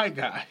one white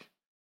guy,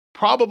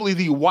 probably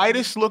the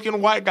whitest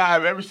looking white guy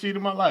I've ever seen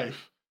in my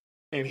life.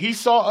 And he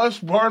saw us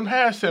burn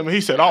past him, and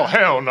he said, "Oh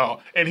hell no!"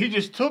 And he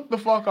just took the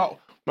fuck off.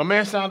 My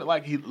man sounded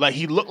like he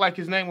looked like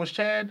his name was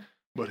Chad,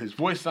 but his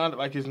voice sounded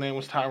like his name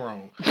was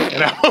Tyrone.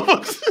 And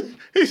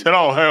he said,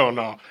 "Oh hell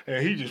no!"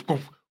 And he just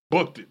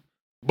booked it.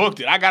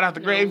 I got out the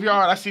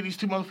graveyard. I see these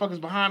 2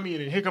 motherfuckers behind me,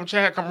 and then here come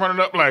Chad, come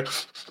running up like,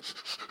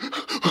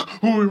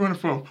 "Who are we running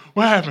from?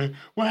 What happened?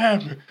 What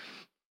happened?"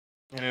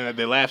 And then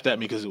they laughed at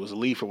me because it was a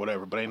leaf or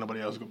whatever. But ain't nobody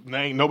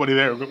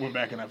there went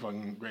back in that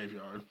fucking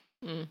graveyard.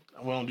 Mm.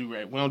 We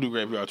don't do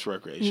graveyards for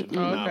recreation. Mm-mm.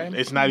 No, Okay.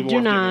 it's not even Do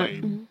worth not.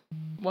 getting laid.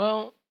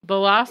 Well, the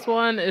last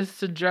one is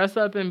to dress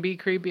up and be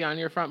creepy on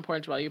your front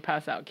porch while you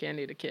pass out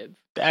candy to kids.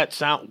 That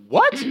sound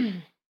what?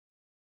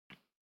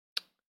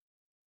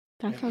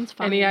 That sounds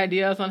fun. Any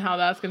ideas on how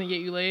that's going to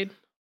get you laid?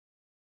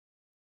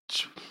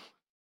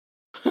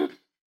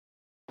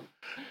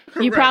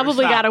 You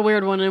probably Stop. got a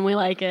weird one and we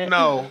like it.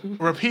 No,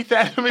 repeat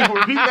that to me.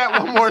 Repeat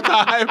that one more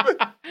time.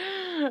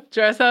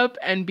 Dress up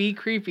and be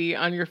creepy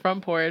on your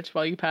front porch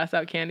while you pass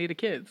out candy to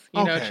kids.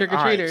 You know, Okay, trick or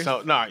all right, treaters.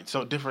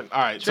 so different. All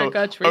right,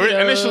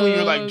 Trick-or-treaters. initially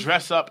you're like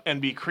dress up and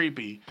be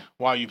creepy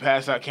while you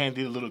pass out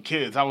candy to little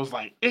kids. I was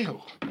like,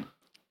 ew,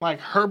 like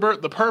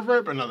Herbert the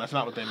pervert, but no, that's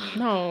not what they mean.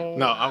 No.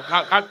 No,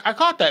 I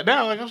caught that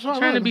down. Like I'm sorry.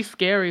 Trying to be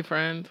scary,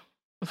 friend.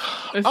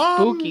 It's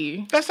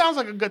spooky. That sounds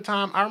like a good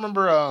time. I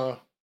remember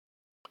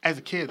as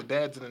a kid, the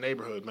dads in the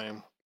neighborhood,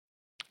 man,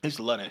 they used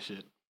to love that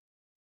shit.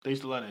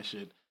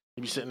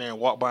 You'd be sitting there and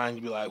walk by and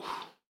you'd be like,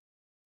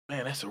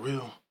 man, that's a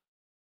real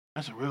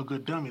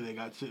good dummy they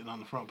got sitting on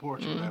the front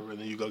porch or whatever. And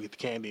then you go get the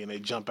candy and they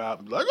jump out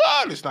and be like,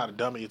 oh, it's not a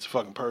dummy, it's a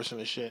fucking person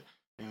and shit.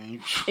 And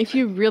then If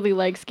you really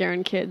like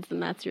scaring kids, then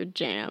that's your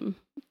jam.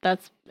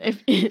 That's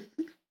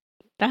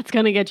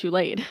gonna get you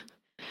laid.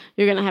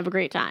 You're gonna have a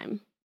great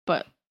time.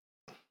 But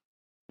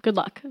good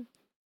luck.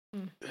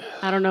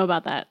 I don't know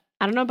about that.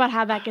 I don't know about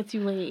how that gets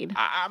you laid.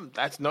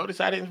 that's notice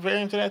I didn't veer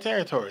into that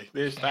territory.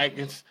 There's like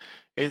it's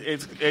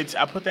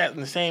I put that in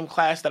the same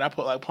class that I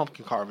put like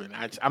pumpkin carving.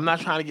 I'm not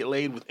trying to get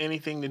laid with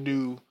anything to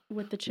do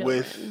With the children.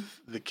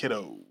 with the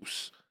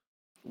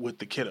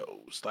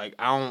kiddos. Like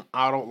I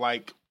don't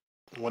like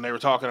when they were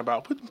talking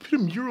about put a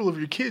mural of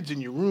your kids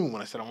in your room.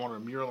 When I said I wanted a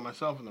mural of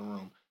myself in the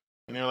room,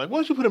 and they're like, "Why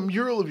don't you put a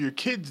mural of your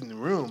kids in the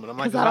room?" And I'm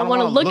like, Because I don't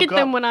want to look at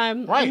them up. when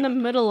I'm Right. in the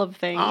middle of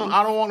things.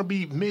 I don't want to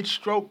be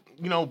mid-stroke,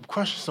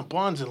 crushing some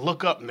buns and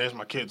look up and there's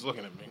my kids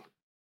looking at me,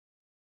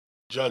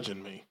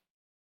 judging me.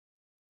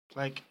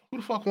 Like, who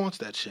the fuck wants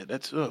that shit?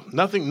 That's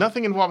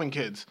nothing involving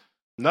kids.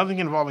 Nothing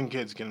involving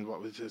kids get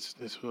involved with this.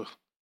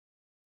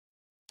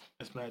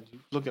 That's mad. You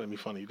looking at me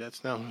funny.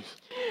 That's now.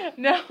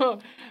 No,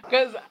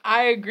 because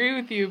I agree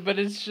with you, but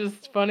it's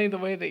just funny the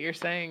way that you're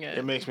saying it.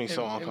 It makes me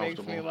so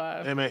uncomfortable. It makes me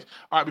laugh.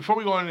 All right, before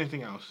we go on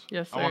anything else,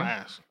 Yes, sir. I want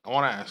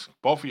to ask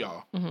both of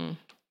y'all, Mm-hmm.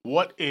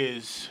 what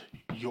is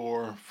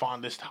your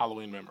fondest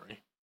Halloween memory?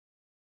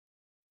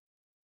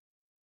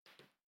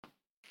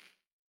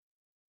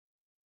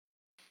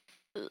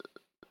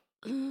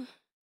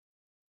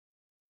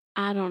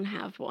 I don't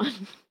have one.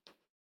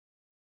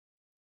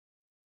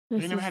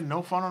 You never had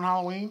no fun on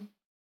Halloween?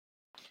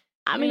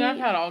 I mean, I've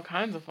had all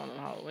kinds of fun on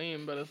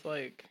Halloween, but it's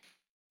like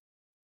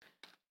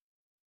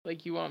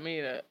you want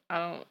me to, I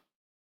don't.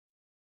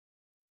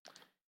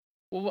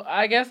 Well,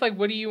 I guess, like,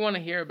 what do you want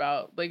to hear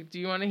about? Like, do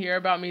you want to hear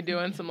about me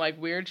doing some, like,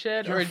 weird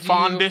shit? Your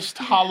fondest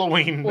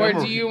Halloween memory.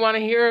 Or do you want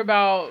to hear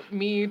about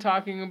me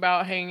talking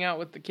about hanging out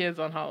with the kids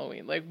on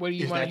Halloween? Like, what do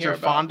you want to hear about?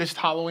 Is that your fondest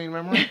Halloween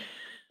memory?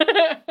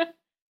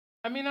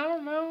 I mean, I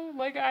don't know.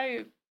 Like,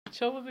 I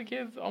chill with the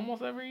kids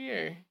almost every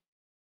year.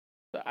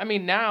 I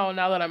mean, now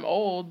that I'm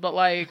old, but,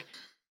 like,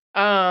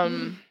 I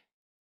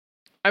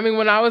mean,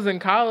 when I was in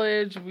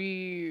college,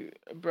 we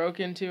broke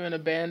into an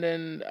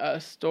abandoned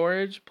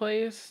storage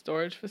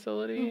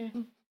facility.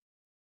 Mm-hmm.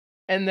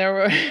 And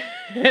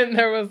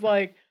there was,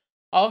 like,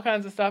 all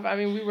kinds of stuff. I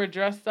mean, we were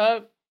dressed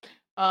up.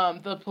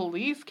 The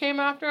police came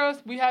after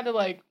us. We had to,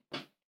 like,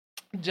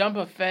 jump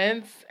a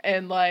fence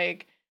and,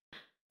 like,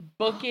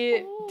 book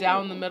it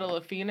down the middle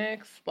of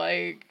Phoenix,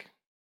 like,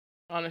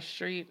 on a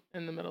street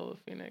in the middle of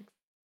Phoenix,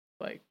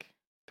 like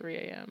 3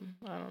 a.m.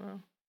 I don't know.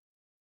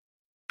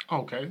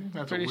 Okay,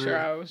 that's pretty sure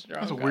I was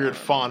drunk. That's a weird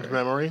fond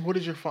memory. What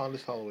is your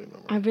fondest Halloween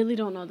memory? I really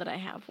don't know that I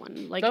have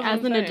one. Like,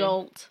 as an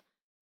adult,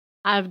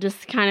 I've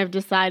just kind of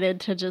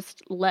decided to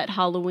just let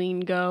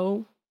Halloween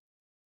go.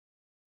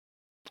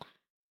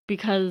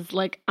 Because,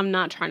 like, I'm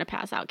not trying to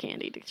pass out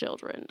candy to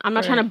children. I'm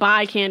not trying to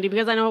buy candy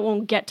because I know it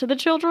won't get to the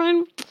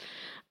children.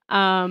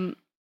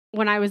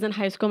 When I was in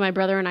high school, my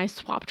brother and I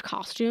swapped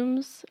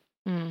costumes.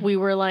 We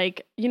were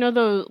like, you know,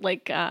 those,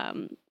 like,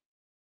 I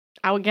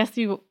would guess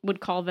you would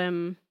call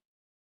them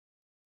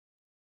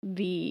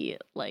the,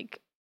 like,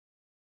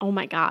 oh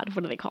my God,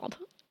 what are they called?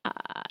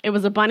 It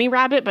was a bunny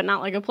rabbit, but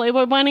not like a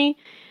Playboy bunny.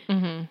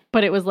 Mm-hmm.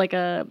 But it was like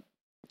a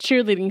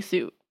cheerleading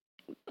suit.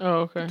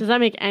 Oh, okay. Does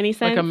that make any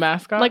sense? Like a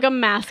mascot? Like a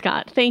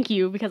mascot. Thank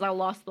you, because I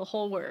lost the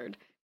whole word.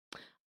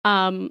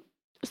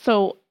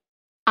 So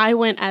I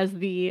went as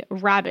the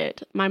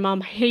rabbit. My mom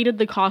hated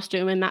the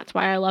costume, and that's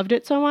why I loved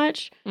it so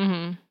much.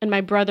 Mm-hmm. And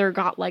my brother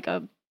got like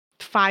a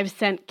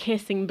 5-cent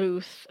kissing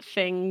booth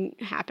thing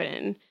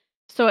happening.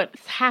 So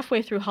it's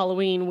halfway through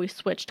Halloween, we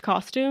switched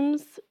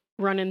costumes,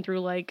 running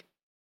through like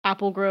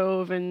Apple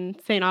Grove and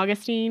St.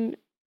 Augustine,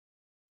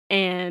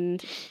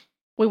 and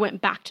we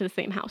went back to the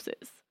same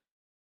houses.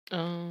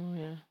 Oh,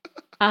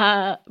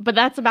 yeah. But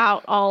that's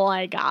about all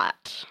I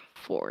got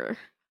for.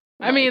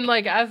 Like, I mean,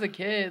 like, as a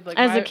kid,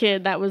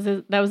 that was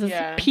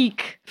a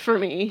peak for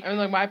me. I mean,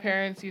 like, my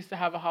parents used to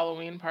have a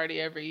Halloween party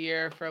every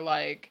year for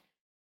like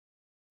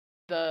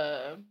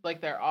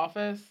their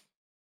office,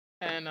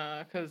 and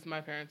because my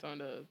parents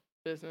owned a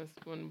business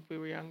when we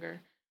were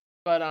younger,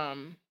 but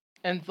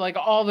and like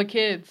all the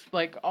kids,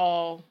 like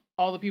all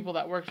the people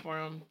that worked for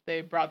them,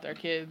 they brought their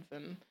kids,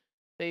 and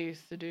they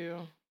used to do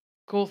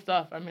cool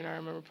stuff. I mean, I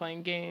remember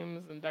playing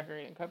games and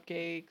decorating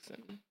cupcakes,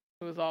 and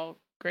it was all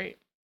great.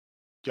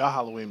 Y'all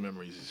Halloween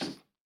memories is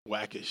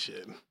whack as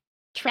shit.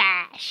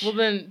 Trash. Well,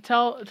 then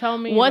tell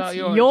me what's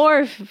about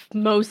yours. your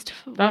most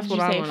fondest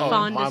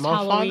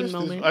Halloween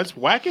moment? That's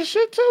whack as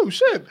shit too.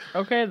 Shit.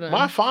 Okay then.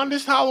 My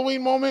fondest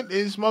Halloween moment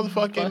is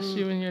motherfucking Bless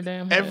you in your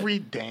damn head. Every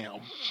damn.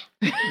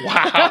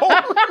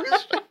 Wow.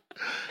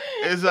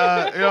 Is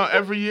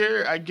every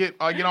year I get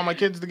all my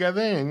kids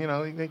together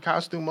and they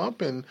costume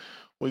up and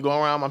we go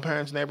around my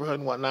parents' neighborhood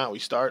and whatnot. We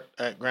start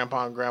at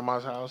Grandpa and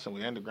Grandma's house and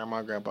we end at Grandma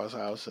and Grandpa's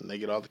house and they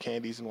get all the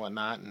candies and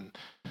whatnot and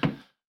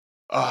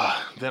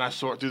then I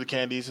sort through the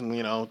candies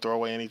and throw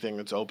away anything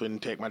that's open.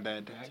 Take my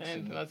dad tax.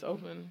 Anything that's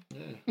open.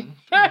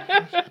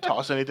 Yeah.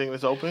 Toss anything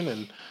that's open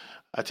and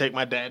I take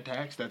my dad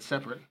tax. That's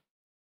separate.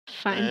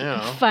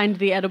 Find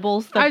the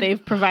edibles that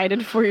they've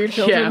provided for your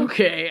children. Yeah,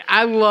 okay.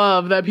 I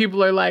love that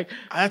people are like,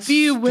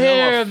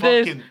 beware of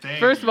this. Thing.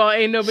 First of all,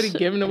 ain't nobody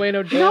giving away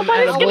no damn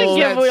Nobody's edibles. gonna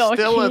give away all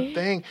still kids. A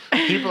thing.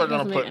 People are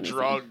gonna put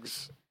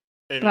drugs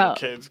in your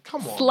kids.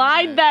 Come on.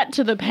 Slide that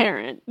to the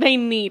parent. They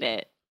need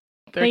it.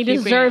 They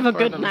deserve a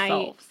good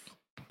night.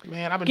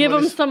 Man, I've been give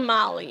doing them some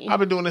Molly. I've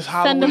been doing this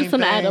Halloween Send them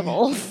some thing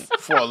edibles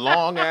for a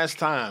long ass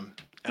time,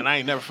 and I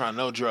ain't never found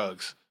no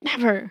drugs.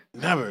 Never.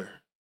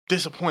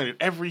 Disappointed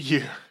every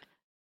year.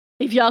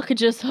 If y'all could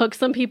just hook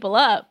some people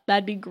up,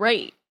 that'd be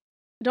great.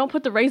 Don't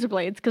put the razor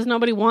blades because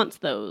nobody wants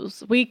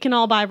those. We can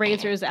all buy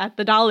razors at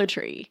the Dollar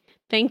Tree.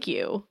 Thank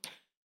you.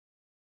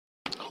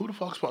 Who the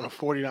fuck's putting a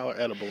 $40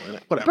 edible in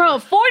it? Whatever. Bro,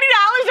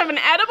 $40 of an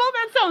edible?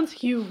 That sounds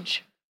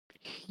huge.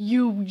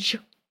 Huge.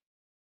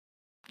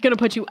 Gonna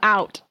put you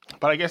out.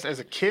 But I guess as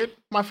a kid,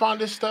 my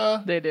fondest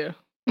They do.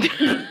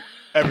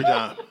 Every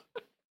time.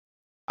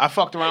 I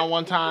fucked around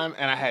one time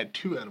and I had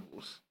 2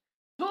 edibles.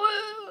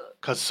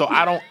 Cause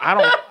I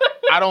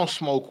don't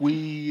smoke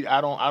weed.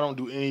 I don't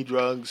do any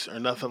drugs or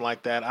nothing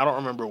like that. I don't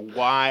remember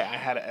why I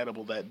had an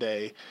edible that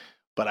day,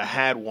 but I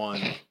had one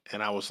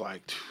and I was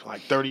like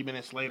 30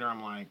 minutes later,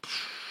 I'm like,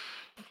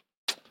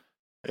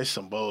 it's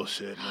some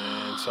bullshit,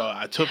 man. So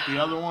I took the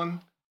other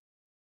one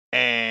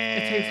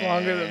and It takes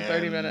longer than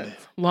 30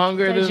 minutes.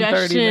 Longer than 30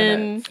 Digestion.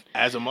 minutes.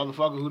 as a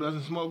motherfucker who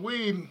doesn't smoke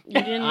weed, You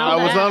didn't know I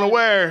was that.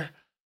 unaware.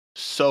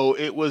 So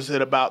it was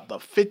at about the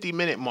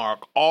 50-minute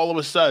mark. All of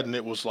a sudden,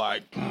 it was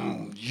like,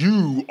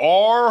 you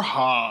are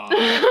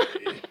high.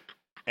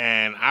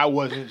 And I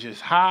wasn't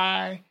just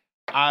high.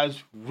 I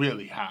was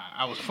really high.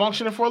 I was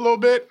functioning for a little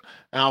bit.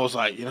 And I was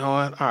like, you know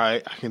what? All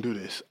right, I can do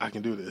this. I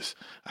can do this.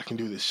 I can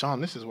do this.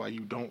 Sean, this is why you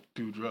don't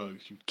do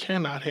drugs. You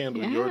cannot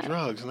handle your Yeah.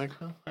 drugs. And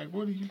like,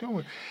 what are you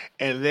doing?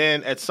 And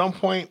then at some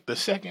point, the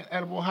second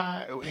edible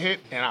high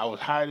hit, and I was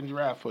hiding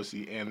giraffe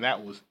pussy. And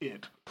that was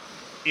it.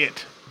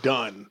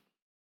 Done.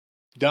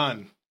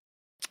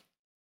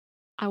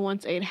 I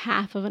once ate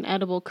half of an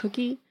edible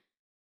cookie,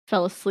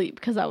 fell asleep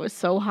because I was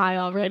so high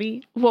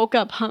already, woke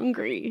up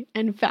hungry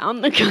and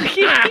found the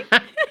cookie,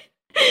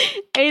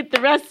 ate the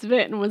rest of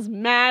it and was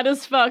mad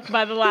as fuck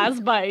by the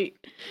last bite.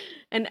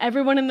 And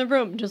everyone in the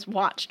room just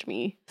watched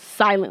me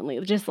silently,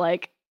 just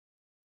like,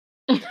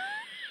 you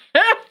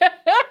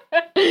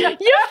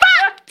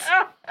fucked!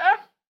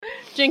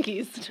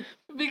 Jinkies.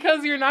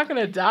 Because you're not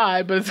gonna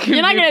die, but it's gonna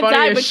You're not be gonna funny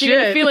die, as but you're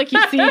gonna shit. feel like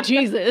you see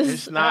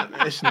Jesus.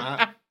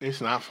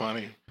 It's not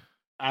funny.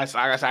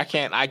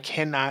 I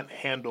cannot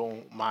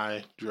handle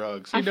my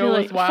drugs. I You know feel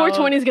like what's wild?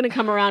 420 is gonna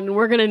come around and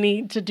we're gonna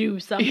need to do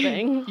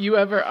something. You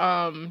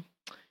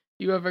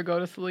ever go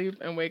to sleep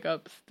and wake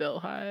up still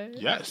high?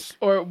 Yes.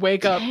 Or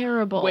wake up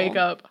Terrible.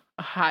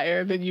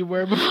 higher than you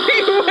were before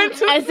you went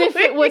to As if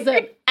it was sleep.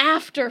 an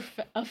after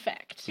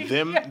effect.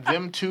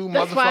 Them 2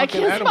 That's why I motherfucking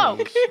can't edibles.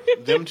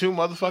 smoke. Them 2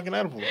 motherfucking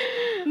edibles.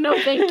 No,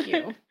 thank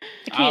you.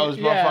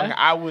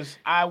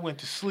 I went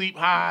to sleep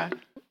high.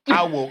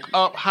 I woke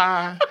up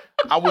high.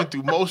 I went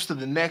through most of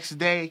the next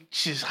day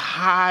just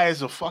high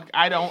as a fuck.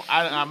 I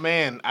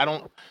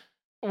don't.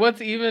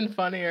 What's even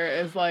funnier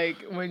is like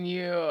when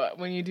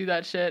you do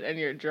that shit and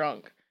you're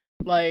drunk.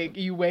 Like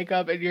you wake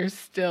up and you're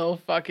still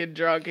fucking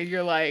drunk and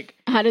you're like,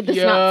 How did this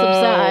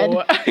not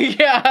subside?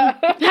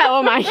 Yeah. How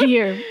am I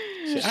here?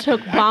 See, Just I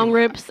took can- bong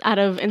rips out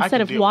of, instead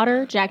can of deal with water,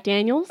 that. Jack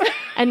Daniels,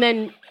 and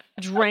then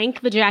drank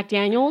the Jack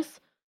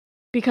Daniels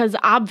because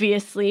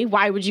obviously,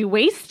 why would you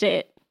waste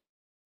it?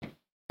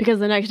 Because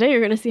the next day you're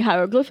going to see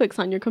hieroglyphics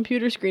on your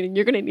computer screen and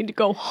you're going to need to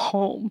go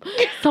home.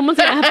 Someone's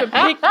going to have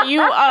to pick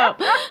you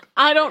up.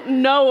 I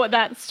don't know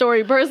that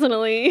story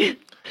personally.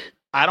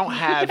 I don't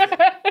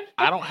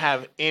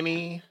have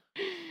any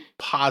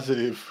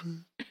positive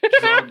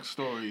drug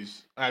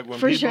stories. Like when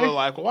For people sure. are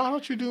like, well, "Why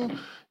don't you do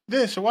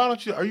this?" or "Why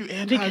don't you? Are you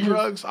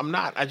anti-drugs?" I'm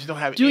not. I just don't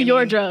have. Do any,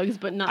 your drugs,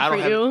 but not I for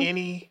don't you. have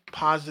any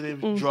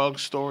positive drug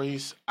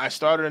stories. I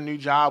started a new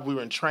job. We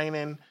were in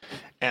training,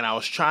 and I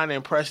was trying to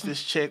impress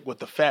this chick with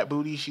the fat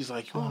booty. She's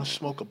like, "You want to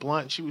smoke a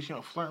blunt?" She was,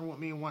 flirting with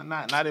me and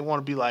whatnot, and I didn't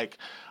want to be like,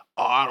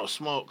 "Oh, I don't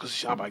smoke,"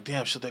 because I'm like,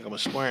 "Damn, she'll think I'm a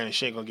square and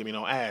she ain't gonna give me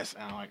no ass."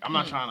 And I'm like, I'm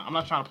not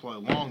trying to play a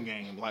long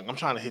game. Like, I'm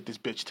trying to hit this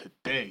bitch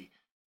today.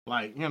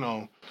 Like,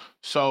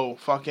 so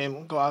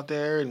fucking go out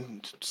there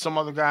and some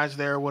other guys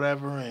there or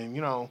whatever,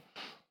 and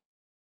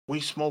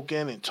we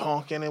smoking and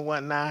talking and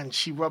whatnot, and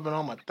she rubbing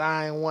on my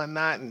thigh and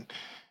whatnot, and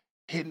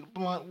hitting the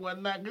blunt and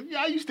whatnot.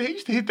 Yeah, I used to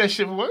hit that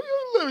shit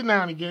every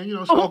now and again,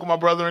 smoke with my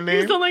brother in You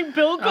there. sound like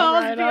Bill Cosby. All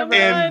right, all on right.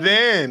 that.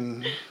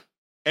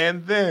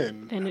 And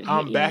then Then it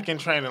I'm hit back you. in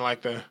training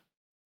like that.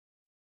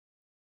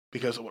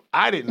 Because what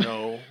I didn't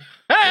know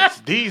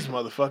is these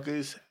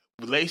motherfuckers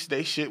lace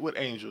they shit with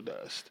angel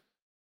dust.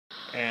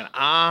 And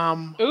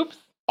I'm Oops.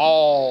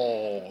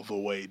 all the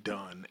way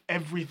done.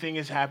 Everything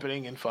is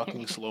happening in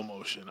fucking slow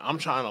motion. I'm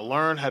trying to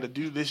learn how to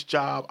do this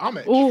job. I'm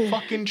at Ooh.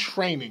 fucking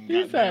training.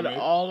 He said goddammit.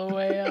 all the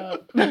way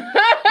up.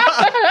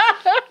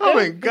 I'm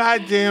in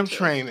goddamn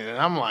training, and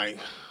I'm like,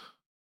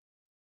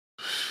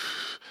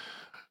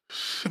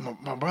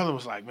 my brother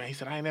was like, man, he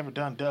said, I ain't never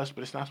done dust,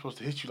 but it's not supposed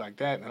to hit you like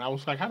that. And I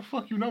was like, how the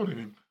fuck you know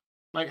then?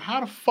 Like, how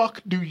the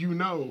fuck do you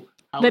know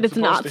how That it's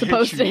not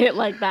supposed to you? hit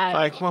like that.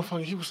 Like,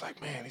 motherfucker, he was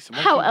like, man, he said,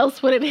 most How people-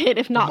 else would it hit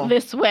if not Mo-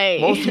 this way?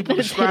 Most people that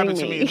it's describe it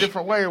hitting to me a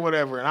different way or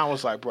whatever. And I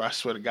was like, bro, I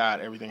swear to God,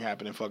 everything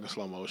happened in fucking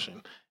slow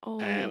motion. Oh.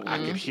 And I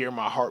could hear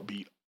my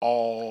heartbeat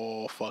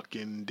all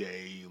fucking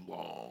day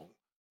long.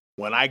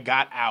 When I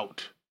got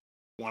out,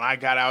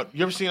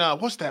 you ever seen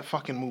what's that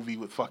fucking movie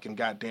with fucking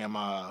goddamn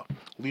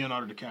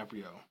Leonardo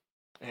DiCaprio?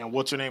 And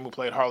what's her name who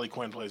played Harley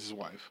Quinn plays his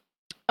wife?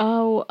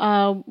 Wolf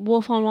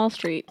on Wall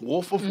Street.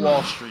 Wolf of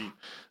Wall Street.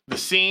 The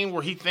scene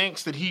where he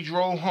thinks that he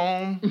drove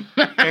home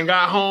and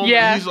got home.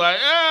 Yeah. And he's like,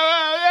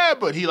 yeah,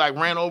 but he like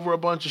ran over a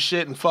bunch of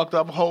shit and fucked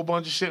up a whole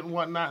bunch of shit and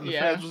whatnot. And the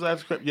Yeah. feds was at the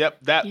script. Yep,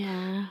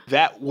 Yeah.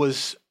 that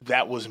was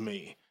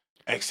me.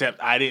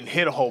 Except I didn't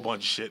hit a whole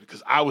bunch of shit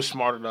because I was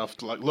smart enough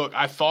to like, look,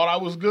 I thought I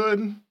was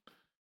good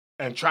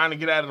and trying to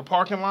get out of the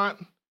parking lot.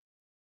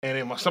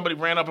 And then somebody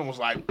ran up and was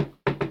like,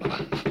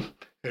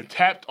 and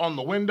tapped on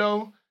the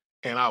window,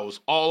 and I was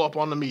all up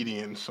on the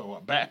median, so I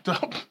backed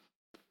up.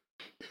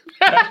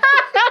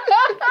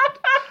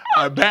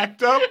 I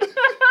backed up,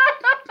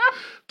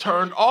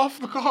 turned off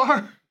the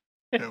car,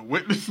 and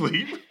went to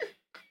sleep.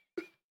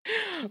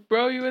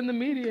 Bro, you in the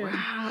media.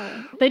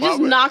 Wow. They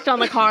just knocked on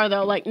the car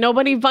though. Like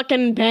nobody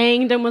fucking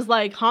banged and was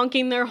like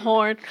honking their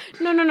horn.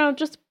 No.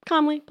 Just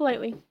calmly,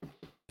 politely.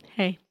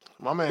 Hey.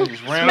 My man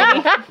just ran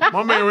up.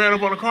 My man ran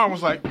up on the car and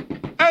was like,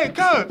 hey,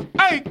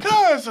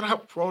 cuz. And I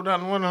rolled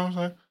down the window. I was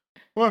like,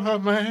 what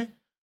up, man?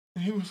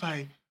 And he was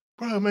like,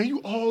 bro, man, you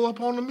all up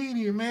on the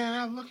median, man.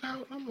 I look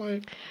out and I'm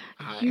like,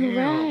 You're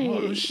right.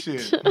 Oh,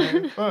 shit,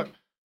 man. Fuck.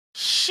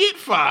 Shit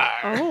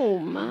fire. Oh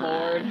my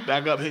Lord.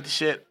 Back up, hit the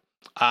shit.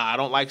 I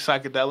don't like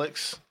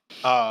psychedelics.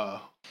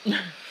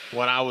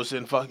 When I was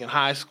in fucking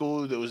high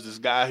school, there was this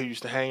guy who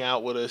used to hang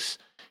out with us.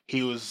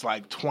 He was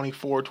like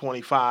 24,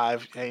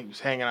 25. And he was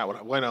hanging out with,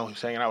 he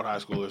was hanging out with high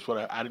schoolers.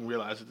 Whatever. I didn't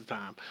realize at the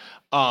time.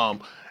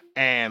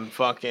 And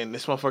fucking,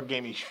 this motherfucker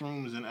gave me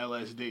shrooms and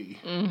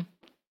LSD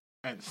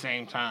at the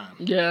same time.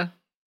 Yeah.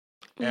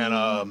 And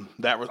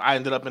I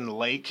ended up in the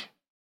lake.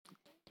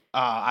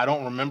 I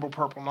don't remember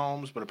purple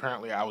gnomes, but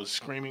apparently I was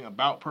screaming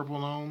about purple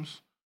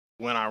gnomes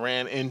when I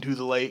ran into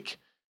the lake,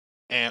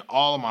 and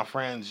all of my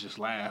friends just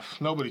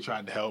laughed. Nobody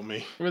tried to help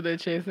me. Were they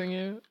chasing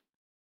you?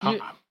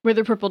 Were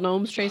there purple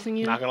gnomes chasing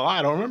you? Not gonna lie,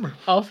 I don't remember.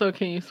 Also,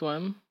 can you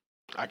swim?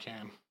 I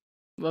can.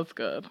 That's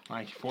good.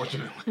 Like,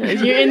 fortunately.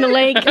 You're in the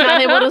lake,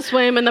 not able to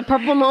swim, and the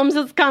purple gnomes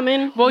is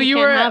coming. Well, can't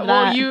have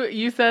that.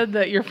 you said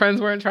that your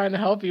friends weren't trying to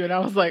help you, and I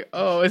was like,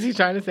 oh, is he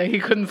trying to say he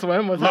couldn't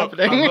swim? What's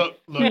happening? Look,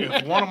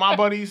 if one of my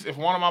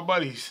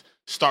buddies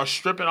starts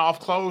stripping off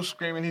clothes,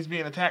 screaming he's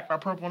being attacked by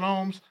purple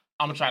gnomes,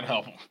 I'm gonna try to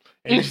help him.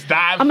 And he just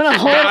dives. I'm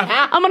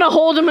gonna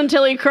hold him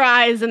until he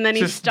cries, and then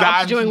he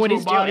stops doing what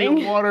he's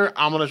doing. Water.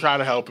 I'm gonna try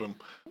to help him.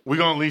 We're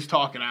gonna at least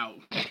talk it out.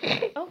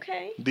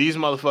 Okay. These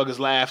motherfuckers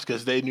laughed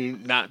because they knew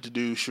not to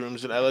do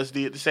shrooms and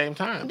LSD at the same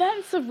time.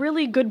 That's a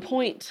really good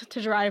point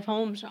to drive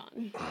home,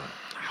 Sean.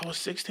 I was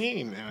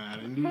 16 and I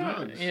didn't do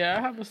drugs. Yeah,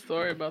 I have a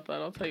story about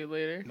that. I'll tell you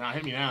later. Nah,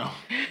 hit me now.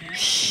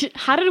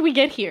 How did we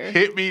get here?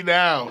 Hit me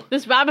now.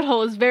 This rabbit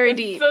hole is very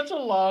deep. Such a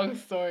long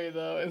story,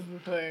 though, is the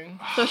thing.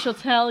 So she'll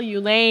tell you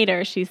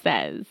later, she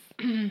says.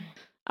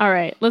 All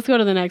right, let's go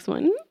to the next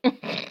one. All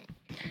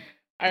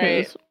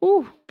right.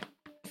 Ooh.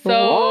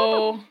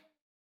 So,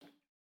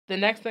 the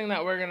next thing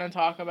that we're going to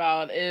talk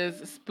about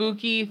is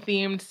spooky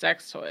themed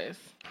sex toys.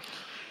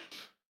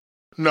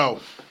 No.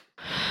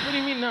 What do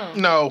you mean, no?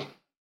 No.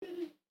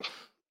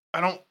 I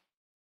don't.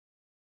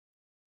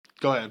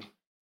 Go ahead.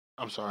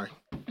 I'm sorry.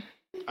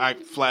 I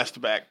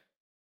flashed back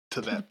to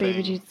that Baby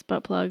thing. Jesus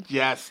butt plug.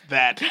 Yes,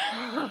 that.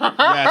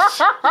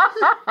 Yes.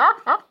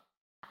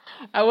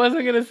 I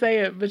wasn't going to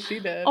say it, but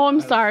she did. Oh,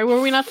 I'm sorry. Were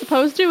we not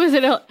supposed to? Is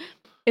it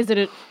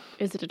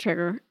a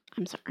trigger?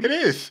 I'm sorry. It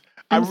is.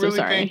 I'm I so really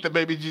sorry. think the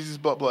baby Jesus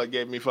butt plug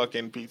gave me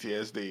fucking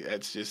PTSD.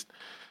 That's just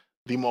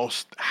the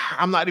most.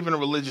 I'm not even a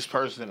religious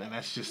person, and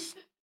that's just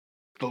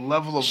the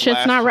level of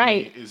Shit's not blasphemy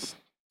right. is.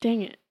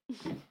 Dang it.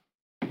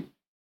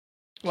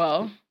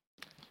 Well,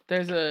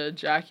 there's a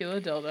Dracula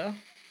dildo.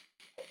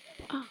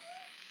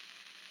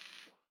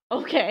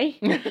 Okay.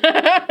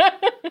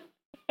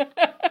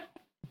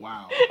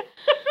 Wow.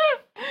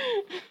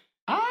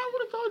 I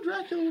would have thought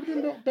Dracula would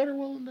have been better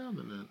well down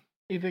than that.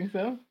 You think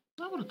so?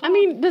 I would have thought. I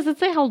mean, does it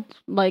say how,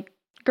 like,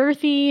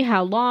 girthy,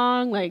 how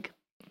long? Like,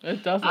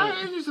 It doesn't.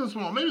 It's just so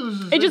small. Maybe this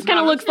is. it just kind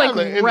of looks like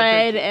in the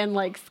red picture. and,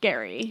 like,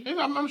 scary.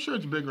 I'm sure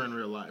it's bigger in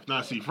real life.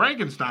 Now, see,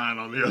 Frankenstein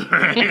on the other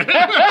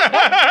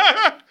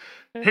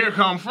hand. Here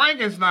come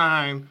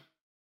Frankenstein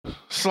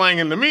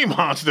slanging the meat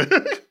monster.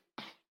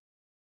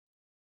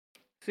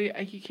 See,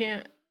 you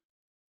can't.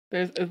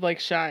 It like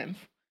shines.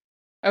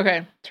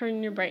 Okay,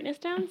 Turn your brightness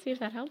down, see if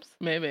that helps.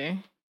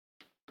 maybe.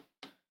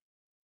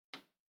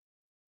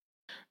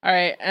 All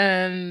right,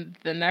 and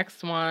the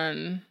next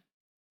one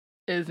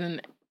is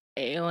an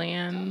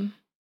alien.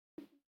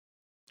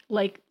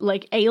 Like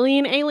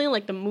Alien,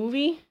 like the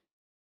movie?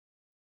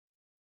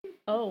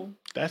 Oh,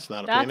 That's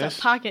not a that's penis.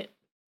 a pocket.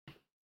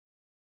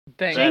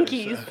 Thing. That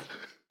is,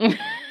 Jinkies.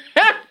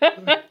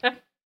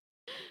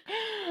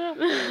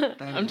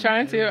 I'm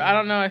trying to. I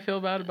don't know. I feel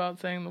bad about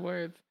saying the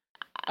words.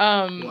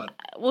 What?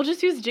 We'll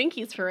just use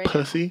jinkies for it.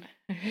 Pussy?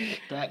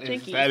 That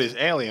Jinkies. is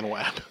alien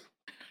whack.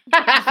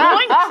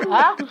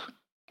 I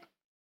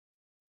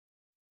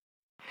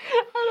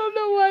don't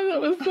know why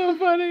that was so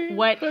funny.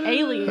 What but-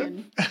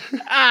 alien?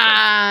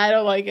 I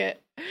don't like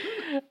it.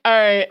 All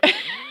right.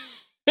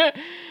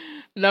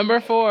 Number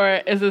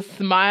 4 is a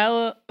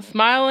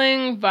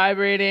smiling,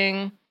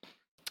 vibrating,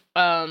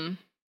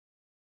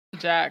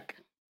 Jack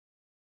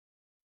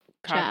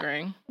cock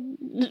ring.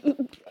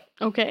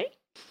 Okay.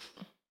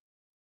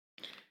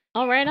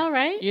 All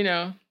right. You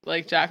know,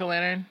 like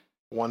jack-o'-lantern.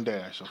 One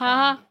day I shall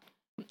Ha. find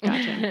it.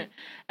 Gotcha.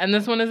 And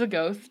this one is a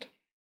ghost.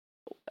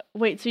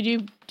 Wait, so do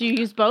you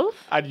use both?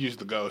 I'd use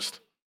the ghost.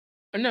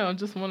 No,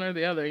 just one or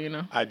the other, you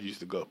know. I'd use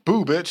the ghost.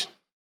 Boo, bitch.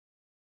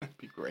 That'd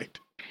be great.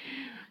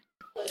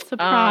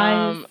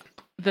 Surprise.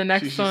 The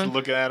next She's just one.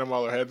 looking at him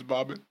while her head's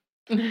bobbing.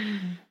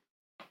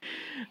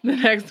 The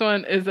next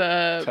one is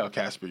a Tell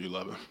Casper you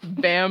love him.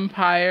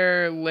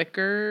 vampire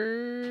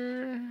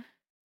liquor.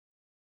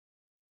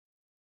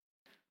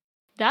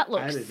 That That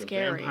looks is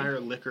scary. a vampire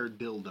liquor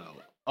dildo.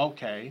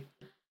 Okay.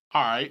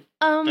 All right.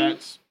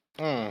 That's.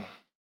 I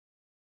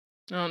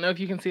don't know if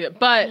you can see it,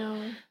 but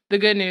no. the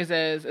good news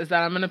is that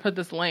I'm going to put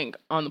this link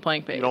on the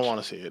Plank page. You don't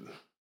want to see it.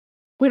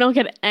 We don't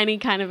get any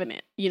kind of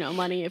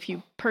money if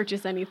you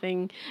purchase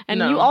anything, and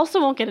No. you also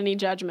won't get any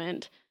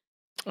judgment.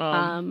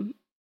 The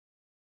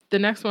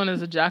next one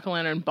is a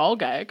jack-o'-lantern ball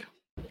gag,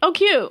 Oh,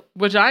 cute.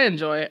 which I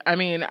enjoy. I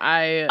mean,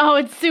 Oh,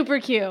 it's super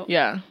cute.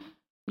 yeah,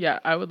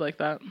 I would like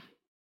that.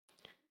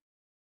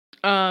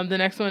 The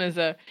next one is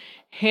a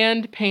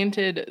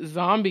hand-painted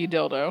zombie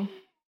dildo.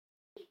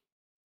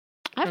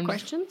 I have I'm just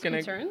questions, gonna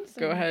concerns.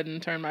 Go ahead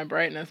and turn my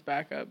brightness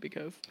back up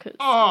because 'Cause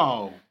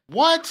Oh,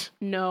 what?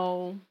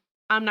 no,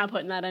 I'm not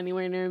putting that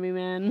anywhere near me,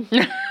 man.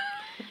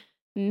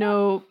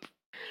 Nope.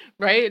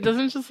 right? It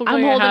doesn't just look I'm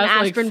like holding it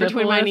has, aspirin like,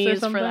 between my syphilis or knees for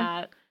something.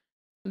 that.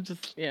 It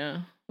just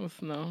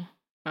no,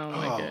 I don't Oh,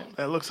 like it.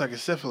 that looks like a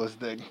syphilis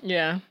thing.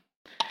 Yeah.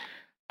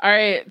 All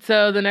right.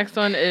 So the next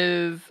one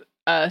is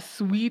a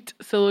sweet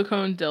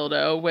silicone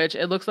dildo, which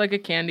it looks like a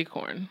candy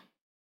corn.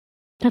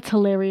 That's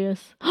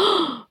hilarious.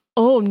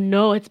 Oh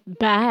no, it's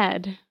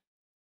bad.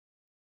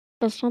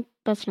 That's not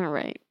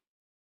right.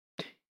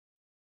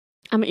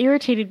 I'm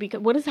irritated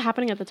because what is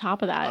happening at the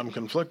top of that? I'm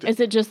conflicted.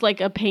 Is it just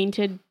like a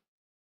painted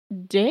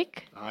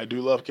dick? I do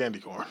love candy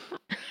corn.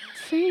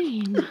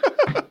 Same.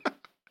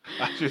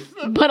 I just.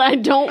 But I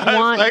don't I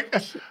want like,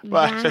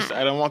 but that.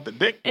 I don't want the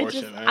dick It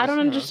portion. just, I don't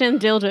understand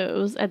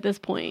dildos at this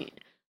point.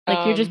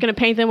 Like you're just Um, gonna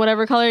paint them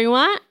whatever color you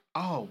want?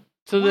 Oh.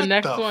 So the what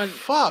next the one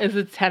fuck? is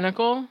a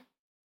tentacle.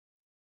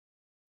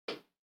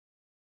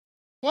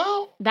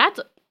 Well, That's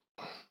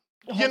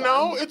you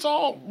know, it's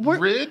all We're-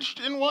 ridged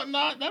and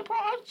whatnot. That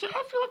I feel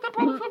like that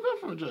probably feel good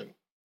for a chick.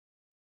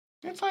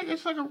 It's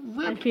like a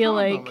ribbed feel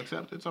condom, like-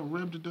 except it's a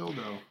ribbed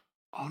dildo.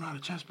 Oh, not a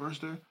chest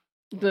burster.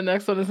 The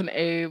next one is an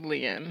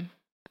alien.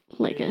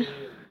 like a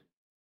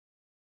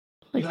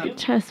Yeah.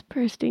 chest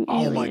bursting Oh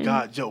alien. my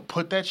god, Joe,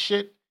 put that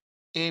shit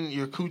in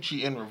your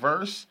coochie in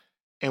reverse,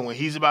 and when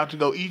he's about to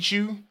go eat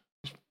you,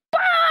 just,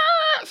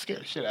 scare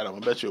the shit out of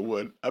him. I bet you it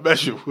would. I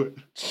bet you it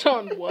would.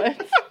 Sean,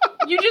 what?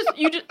 You just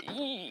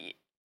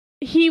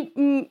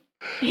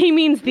he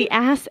means the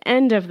ass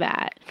end of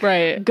that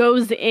Right.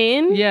 goes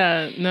in.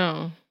 Yeah.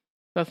 No,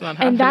 that's not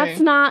happening. And that's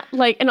not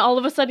like, and all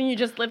of a sudden you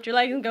just lift your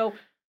leg and go,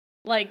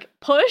 like,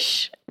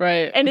 push,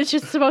 right. and it's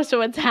just supposed to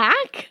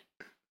attack?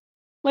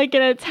 Like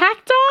an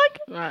attack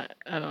dog?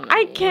 I don't know.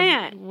 I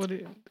can't. What are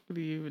you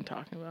even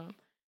talking about?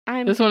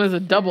 I'm This one is a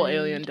double concerned.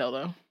 alien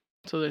dildo.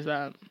 So there's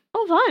that.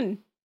 Oh, fun.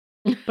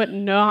 But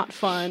not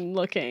fun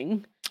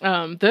looking.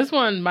 This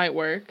one might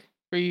work.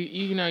 Where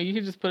you know, you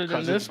could just put it in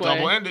Because this it's way.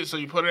 double ended, so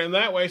you put it in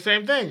that way,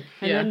 same thing.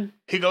 And Yeah. then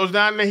He goes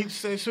down there, as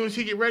soon as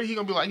he get ready, he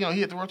gonna be like, he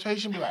hit the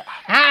rotation, be like,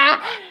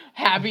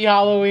 Happy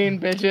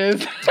Halloween,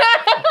 bitches.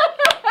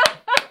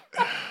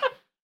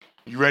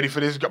 you ready for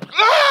this? Go,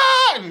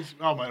 ah! And he's-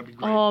 oh man, that'd be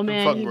great. oh That'd be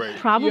man, fucking he great.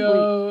 probably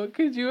Yo,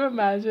 could you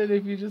imagine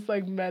if you just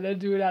like met a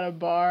dude at a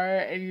bar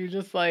and you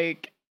just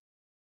like,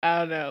 I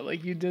don't know,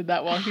 like you did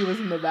that while he was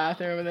in the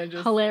bathroom and then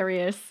just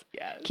hilarious.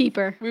 yeah.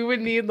 Keeper. We would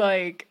need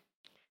like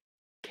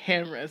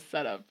cameras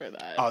set up for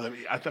that. Oh,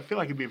 I feel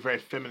like it'd be a very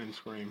feminine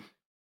scream.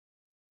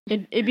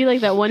 It'd be like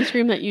that one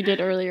scream that you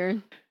did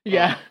earlier.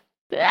 Yeah.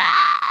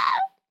 Ah!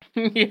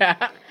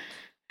 Yeah.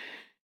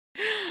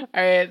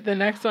 All right, the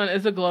next one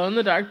is a glow in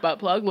the dark butt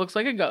plug. Looks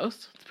like a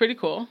ghost. It's pretty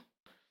cool.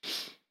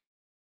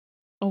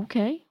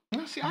 Okay.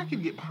 Now, see, I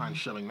could get behind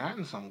shoving that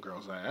in some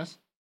girl's ass.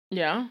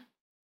 Yeah.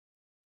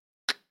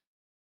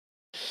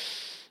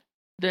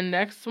 The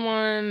next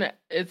one,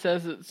 it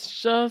says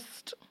it's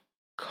just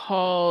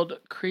called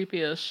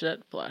creepy as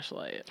shit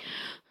flashlight.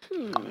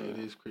 It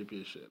is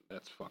creepy as shit.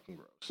 That's fucking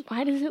gross.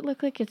 Why does it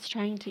look like it's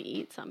trying to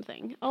eat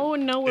something? Oh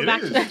no, we're It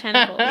back is. to the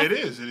tentacles. It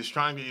is. It is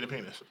trying to eat a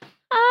penis.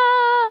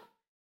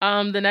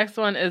 Ah! The next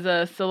one is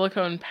a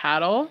silicone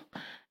paddle,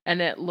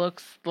 and it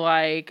looks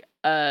like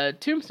a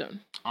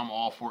tombstone. I'm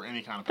all for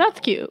any kind of. That's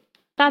penis. cute.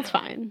 That's Yeah.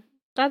 fine.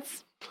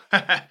 That's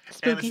And it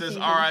Spooky says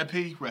season.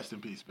 R.I.P. Rest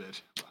in peace,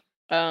 bitch.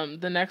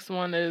 The next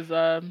one is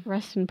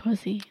rest in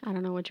pussy. I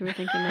don't know what you were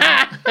thinking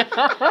there.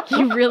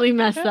 You really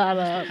messed that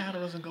up.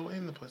 Paddle doesn't go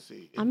in the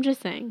pussy. I'm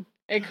just saying.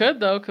 It could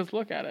though, cause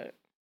look at it.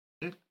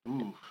 Ooh.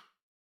 You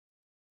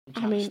I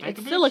trying to mean, snake it's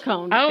a bitch?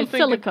 silicone. I don't It's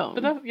think silicone.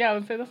 but that's, yeah, I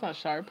would say that's not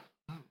sharp.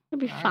 It'll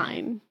be Alright.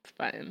 fine. It's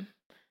fine.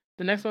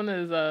 The next one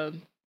is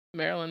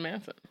Marilyn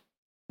Manson.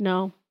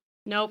 No.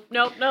 Nope.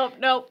 Nope. Nope.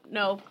 Nope.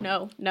 Nope.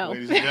 No. No.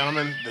 Ladies and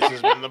gentlemen, this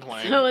has been the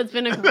plan. So it's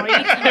been a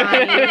great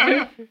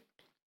time.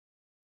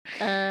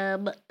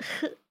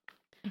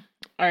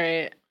 All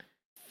right.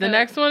 The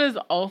next one is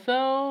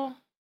also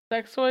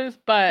sex toys,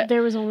 but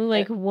There was only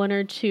like one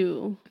or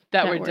two.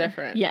 that that were were-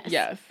 different. yes.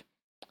 Yes.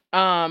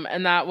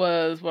 And that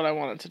was what I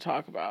wanted to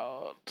talk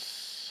about.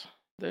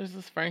 There's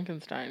this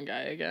Frankenstein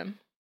guy again.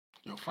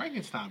 Yo,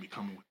 Frankenstein be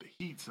coming with the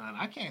heat, son.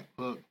 I can't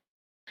look.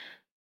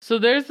 So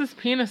there's this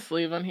penis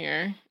sleeve on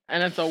here,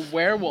 and it's a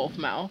werewolf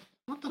mouth.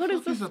 What the What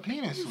is fuck is this? a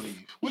penis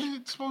sleeve? What is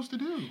it supposed to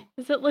do?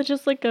 Is it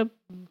just like a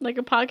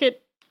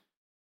pocket?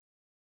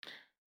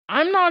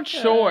 I'm not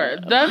sure.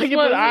 That's pocket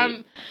what pussy.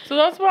 I'm. So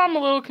that's what I'm a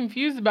little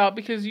confused about,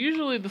 because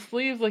usually the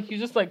sleeves, like, you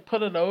just like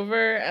put it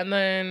over, and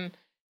then,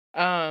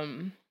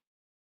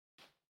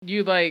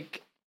 you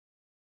like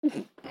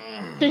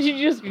Did you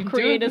just you do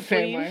create it a the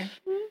same sleeve?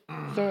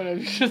 way. Sort of,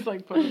 you just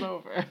like put it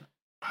over.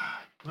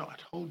 No, I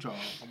told y'all.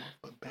 I'm gonna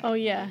put back. Oh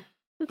yeah,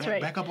 that's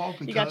right. Back up off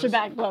me. You got your cuz.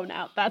 back blown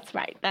out. That's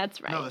right. That's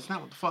right. No, that's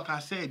not what the fuck I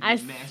said. You I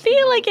nasty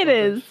feel like it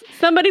motherfucker. is.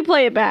 Somebody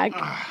play it back,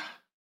 Ah,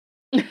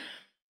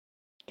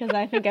 because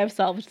I think I've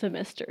solved the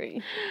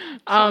mystery.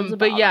 Sounds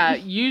But about yeah,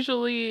 it.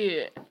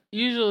 usually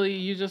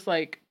you just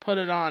like put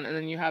it on and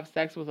then you have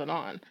sex with it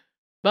on.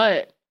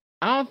 But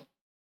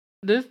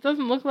this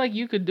doesn't look like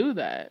you could do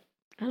that.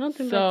 I don't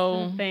think So-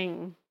 that's the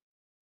thing.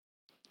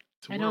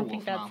 it's a I don't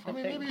think werewolf that's mouth. the I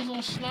mean, thing. maybe his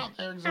little snout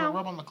there is Ow. a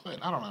rub on the clit.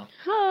 I don't know.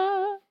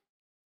 Huh.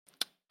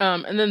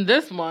 And then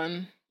this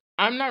one,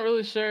 I'm not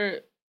really sure.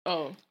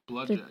 Oh,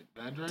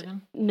 Bad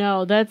dragon?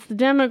 No, that's the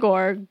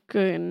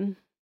Demogorgon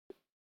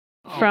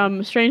Oh.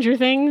 from Stranger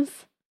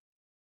Things.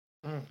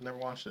 Never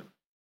watched it.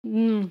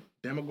 Mm,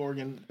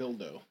 Demogorgon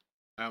dildo.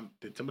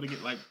 Did somebody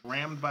get like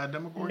rammed by a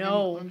Demogorgon?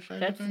 no, on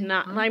Stranger that's Things?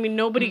 not. Huh? I mean,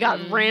 nobody got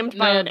Mm-mm. rammed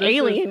by No, an this is-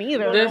 alien I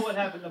either. don't This- know what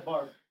happened to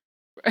Barb.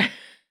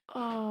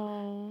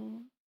 Oh.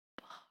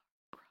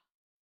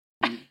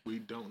 We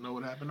don't know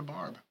what happened to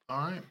Barb. All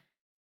right.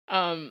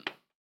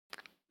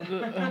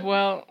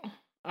 well,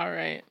 all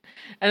right.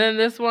 And then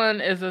this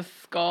one is a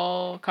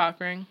skull cock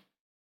ring.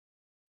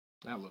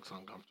 That looks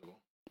uncomfortable.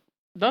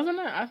 Doesn't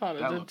it? I thought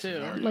it That did looks too.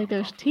 very Like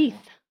there's uncomfortable.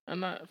 teeth.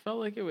 And I felt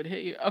like it would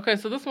hit you. Okay,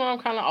 so this one I'm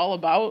kind of all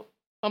about.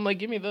 I'm like,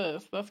 give me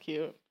this. That's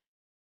cute.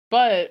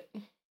 But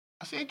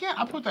I see again.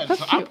 I put that.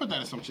 That's I cute. put that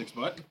in some chick's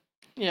butt.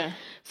 yeah,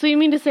 So you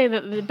mean to say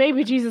that the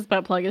baby Jesus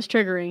butt plug is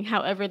triggering?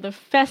 However, the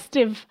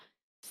festive,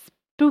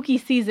 spooky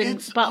season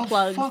It's butt a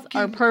plugs are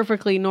fucking-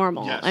 perfecty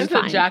normal Yes. and It's a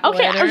fine. Okay, I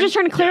jack-o'-lantern. was just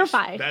trying to Yes,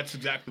 clarify. that's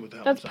exactly what the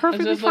hell. That's I'm it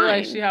perfectly just looked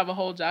like fine. she have a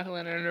whole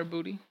jack-o'-lantern in her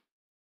booty.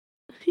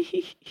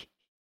 saying.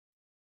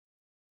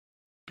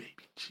 Baby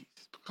Jesus.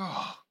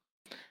 Oh.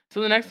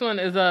 So the next one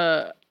is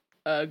a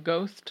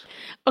ghost.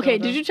 Okay,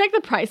 Dildo. did you check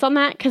the price on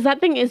that? Because that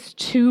thing is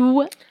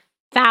 $2,000.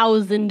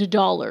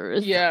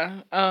 Mm-hmm.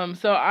 Yeah.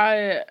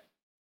 So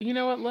you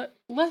know what?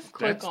 Let's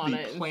click That's on the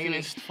it. and see.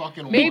 plainest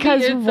fucking. Maybe word.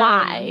 Because it's,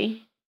 why?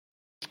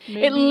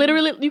 Maybe, It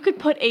literally you could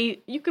put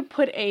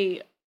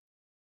a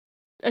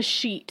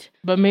sheet.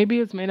 But maybe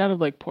it's made out of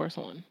like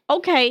porcelain.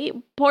 Okay,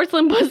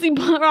 porcelain pussy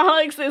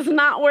products is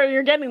not where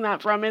you're getting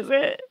that from, is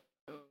it?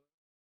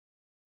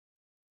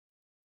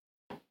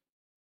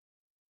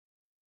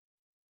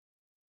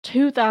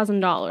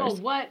 $2,000 Oh,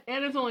 what?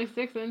 And it's only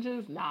 6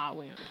 inches? Nah,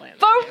 we ain't playing for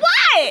that.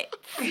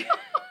 what?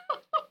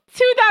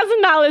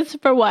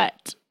 $2,000 for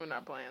what? We're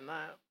not playing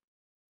that.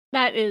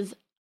 That is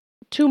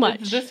too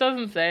much. This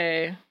doesn't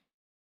say.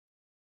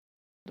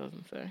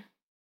 Doesn't say.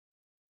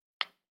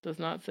 Does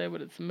not say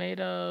what it's made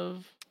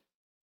of.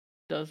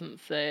 Doesn't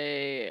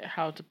say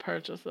how to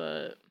purchase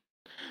it.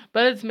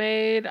 But it's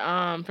made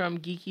from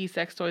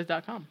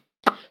geekysextoys.com.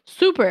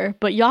 Super,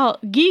 but y'all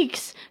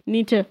geeks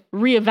need to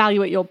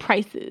reevaluate your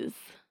prices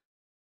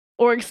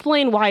or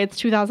explain why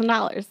it's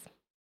 $2,000.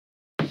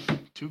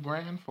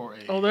 $2,000 for a.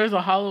 Oh, there's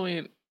a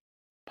Halloween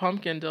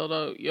pumpkin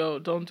dildo. Yo,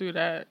 don't do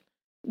that.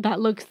 That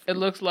looks It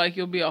looks like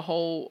you'll be a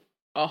whole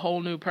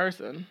new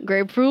person.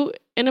 grapefruit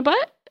in a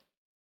butt.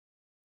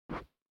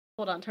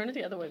 Hold on, turn it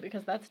the other way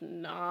because that's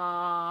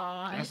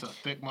not. That's a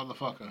thick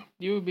motherfucker.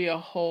 You would be a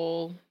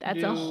whole That's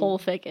a new whole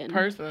thicken.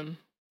 person.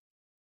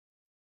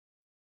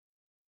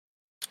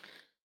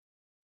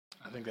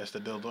 I think that's the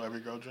dildo every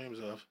girl dreams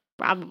of.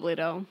 Probably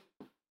though.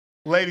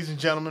 Ladies and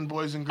gentlemen,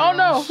 boys and girls. Oh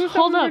no, who said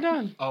Hold we were up.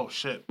 done? Oh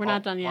shit. We're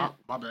not done yet.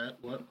 My bad.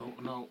 What? Oh,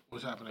 no.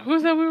 What's happening? Who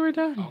said we were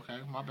done? Okay,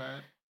 my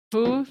bad.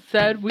 Who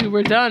said we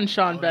were done,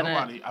 Sean Oh, Bennett?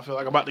 nobody. I feel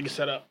like I'm about to get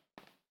set up.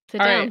 Sit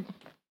All down.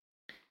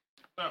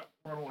 right.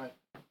 Run away.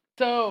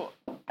 So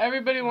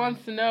everybody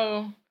wants to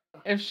know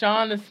if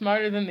Sean is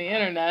smarter than the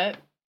internet,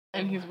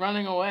 and he's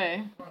running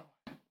away.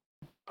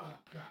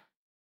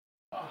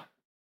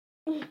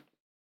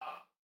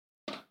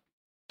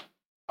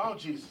 Oh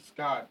Jesus,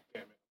 God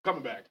damn it!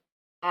 Coming back.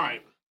 All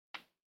right.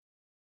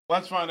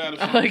 Let's find out.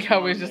 If I like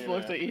how we just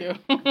looked at you.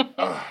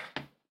 Ugh.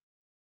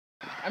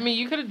 I mean,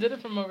 you could have did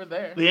it from over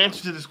there. The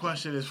answer to this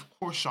question is, of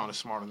course, Sean is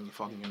smarter than the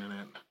fucking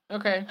internet.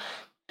 Okay.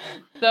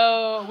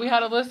 So we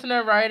had a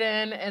listener write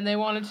in, and they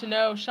wanted to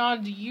know,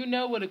 Sean, do you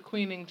know what a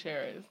queening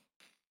chair is?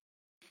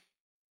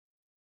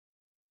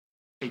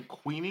 A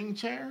queening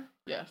chair?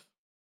 Yes.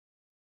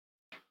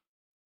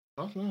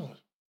 Don't know.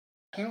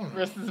 Hell no.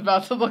 Chris is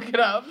about to look it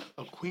up.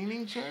 A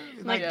queening chair?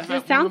 Like, Yeah.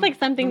 this sounds like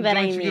something that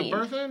I You give need.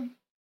 birth in?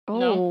 Oh,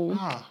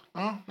 No.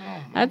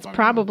 that's Fucking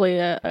probably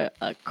a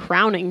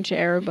crowning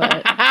chair,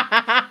 but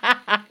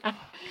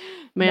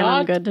man, I'm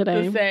Not good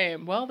today. The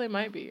same. Well, they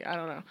might be. I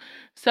don't know.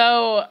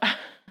 So,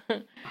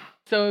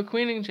 so a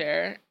queening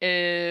chair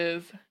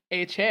is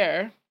a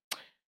chair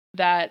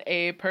that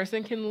a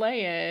person can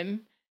lay in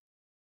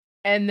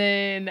And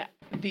then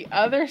the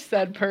other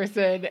said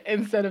person,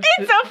 instead of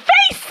It's a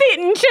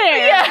face-sitting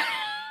chair. yeah.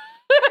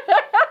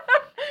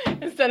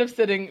 Instead of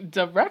sitting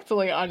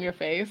directly on your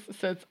face,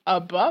 sits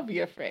above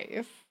your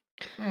face.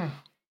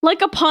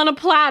 Like upon a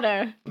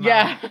platter. No,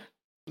 Yeah.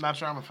 Not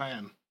sure I'm a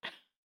fan.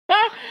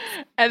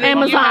 And then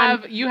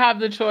Amazon. you have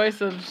the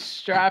choice of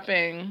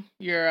strapping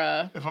your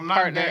If I'm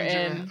not in partner danger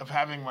in. of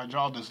having my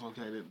jaw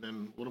dislocated,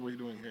 then what are we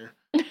doing here?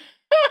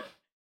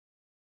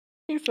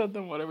 He said,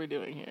 then what are we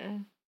doing here?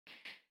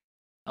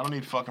 I don't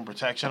need fucking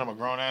protection. I'm a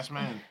grown ass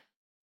man.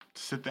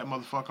 Sit that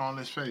motherfucker on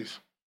his face.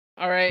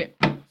 All right.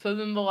 So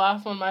then the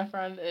last one, my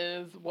friend,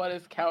 is what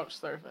is couch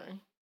surfing?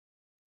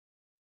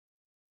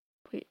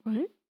 Wait,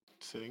 what?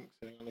 Sitting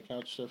on the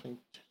couch surfing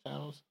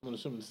channels. I'm gonna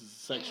assume this is a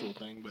sexual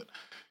thing, but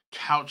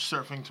couch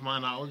surfing, to my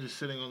knowledge, is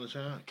sitting on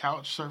the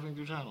couch surfing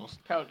through channels.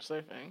 Couch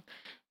surfing.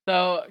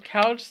 So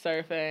couch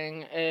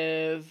surfing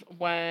is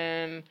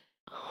when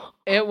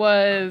it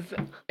was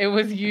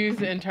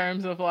used in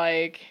terms of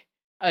like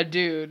a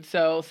dude.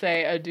 So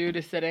say a dude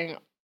is sitting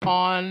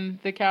on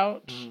the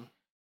couch,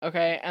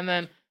 okay, and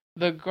then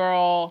the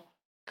girl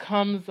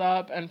comes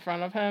up in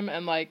front of him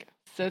and like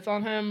sits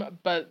on him,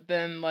 but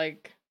then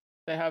like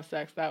they have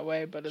sex that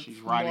way, but it's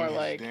She's riding more his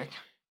like dick.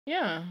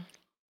 yeah,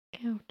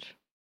 Couch.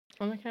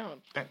 on the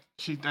couch.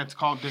 That's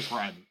called dick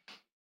riding.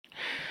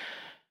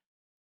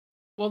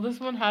 Well, this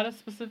one had a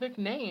specific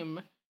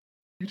name,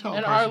 You tell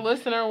and the our person.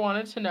 listener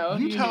wanted to know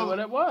if you knew what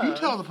it was. You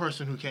tell the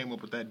person who came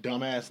up with that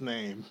dumbass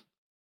name.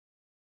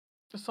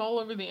 It's all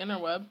over the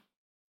interweb.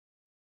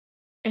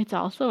 It's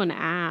also an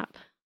app.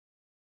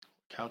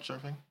 Couch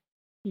surfing?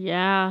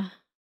 Yeah.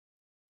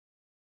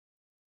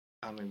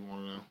 I don't even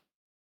want to know.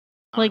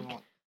 Like,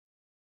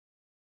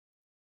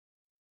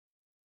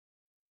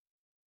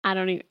 I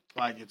don't even.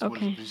 Like it's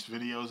Okay. what, just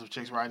videos of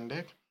chicks riding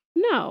dick?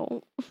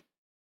 No.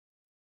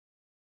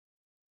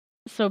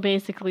 So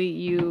basically,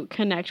 you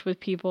connect with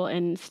people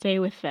and stay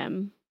with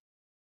them.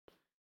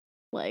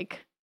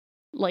 Like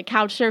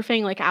couch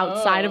surfing, like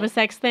outside of Oh. a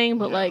sex thing,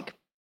 but Yeah. like,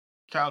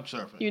 Couch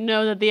surfing. you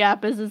know that the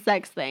app is a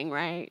sex thing,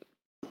 right?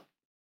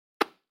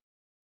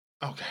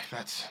 Okay,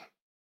 that's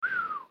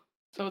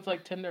So it's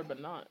like Tinder, but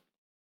not.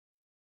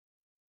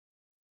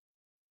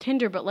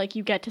 Tinder, but like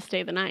you get to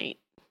stay the night.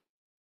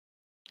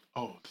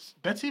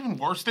 that's even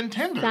worse than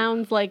Tinder.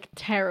 Sounds like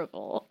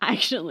terrible,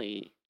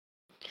 actually.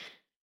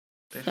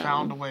 They So,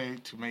 found a way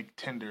to make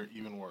Tinder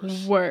even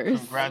worse. Worse.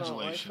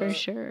 Congratulations. For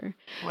sure.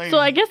 Ladies, So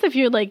I guess if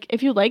you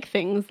like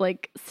things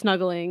like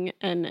snuggling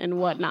and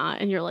whatnot,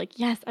 and you're like,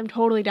 yes, I'm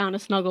totally down to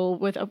snuggle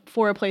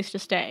for a place to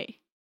stay.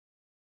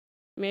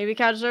 Maybe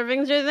couch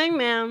surfing's your thing,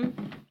 ma'am.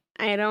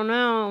 I don't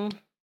know.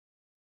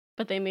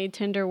 But they made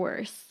Tinder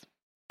worse.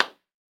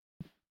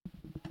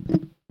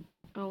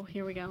 Oh,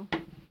 here we go.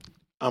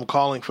 I'm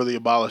calling for the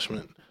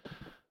abolishment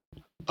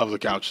of the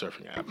couch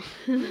surfing app.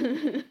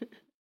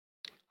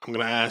 I'm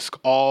going to ask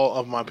all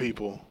of my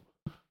people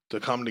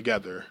to come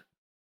together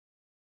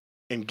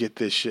and get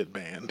this shit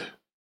banned.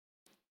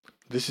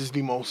 This is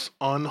the most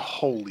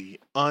unholy,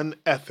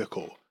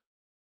 unethical.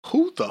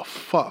 Who the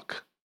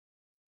fuck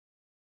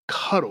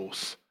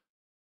cuddles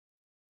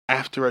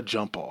after a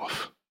jump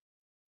off?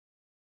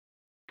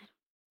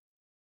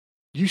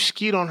 You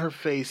skeet on her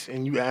face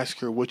and you ask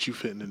her what you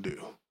fitting to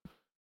do.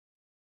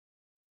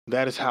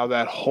 That is how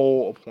that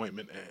whole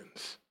appointment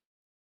ends.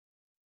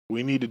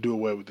 We need to do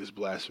away with this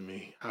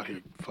blasphemy out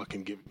here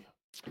fucking giving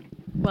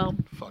Well,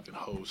 fucking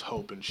hoes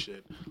hope and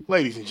shit.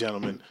 Ladies and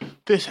gentlemen,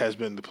 this has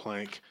been The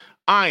Plank.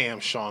 I am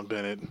Sean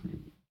Bennett.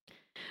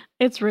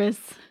 it's Riz.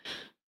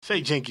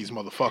 Say jinkies,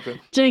 motherfucker.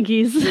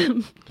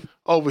 Jinkies.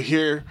 Over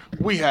here,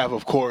 we have,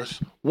 of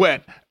course,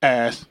 wet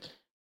ass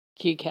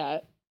Key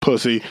cat.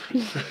 pussy.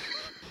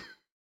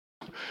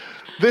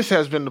 This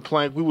has been The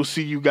Plank. We will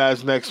see you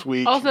guys next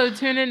week. Also,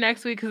 tune in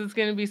next week because it's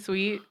going to be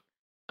sweet.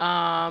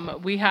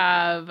 We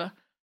have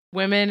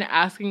women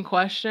asking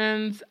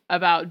questions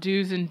about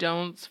do's and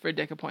don'ts for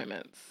dick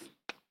appointments.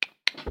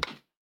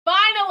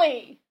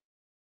 Finally!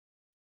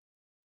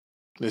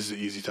 This is an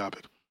easy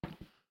topic.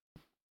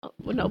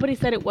 Well, nobody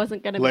said it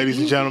wasn't going to be Ladies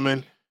and easy.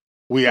 gentlemen,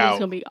 we It's out.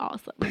 going to be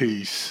awesome.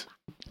 Peace.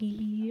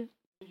 Yeah.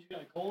 You just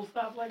gonna cold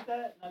stop like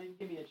that? Not even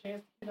give me a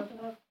chance to get up and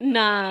up?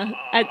 Nah,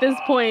 at this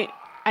point,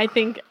 I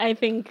think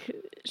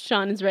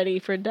Sean is ready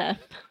for death.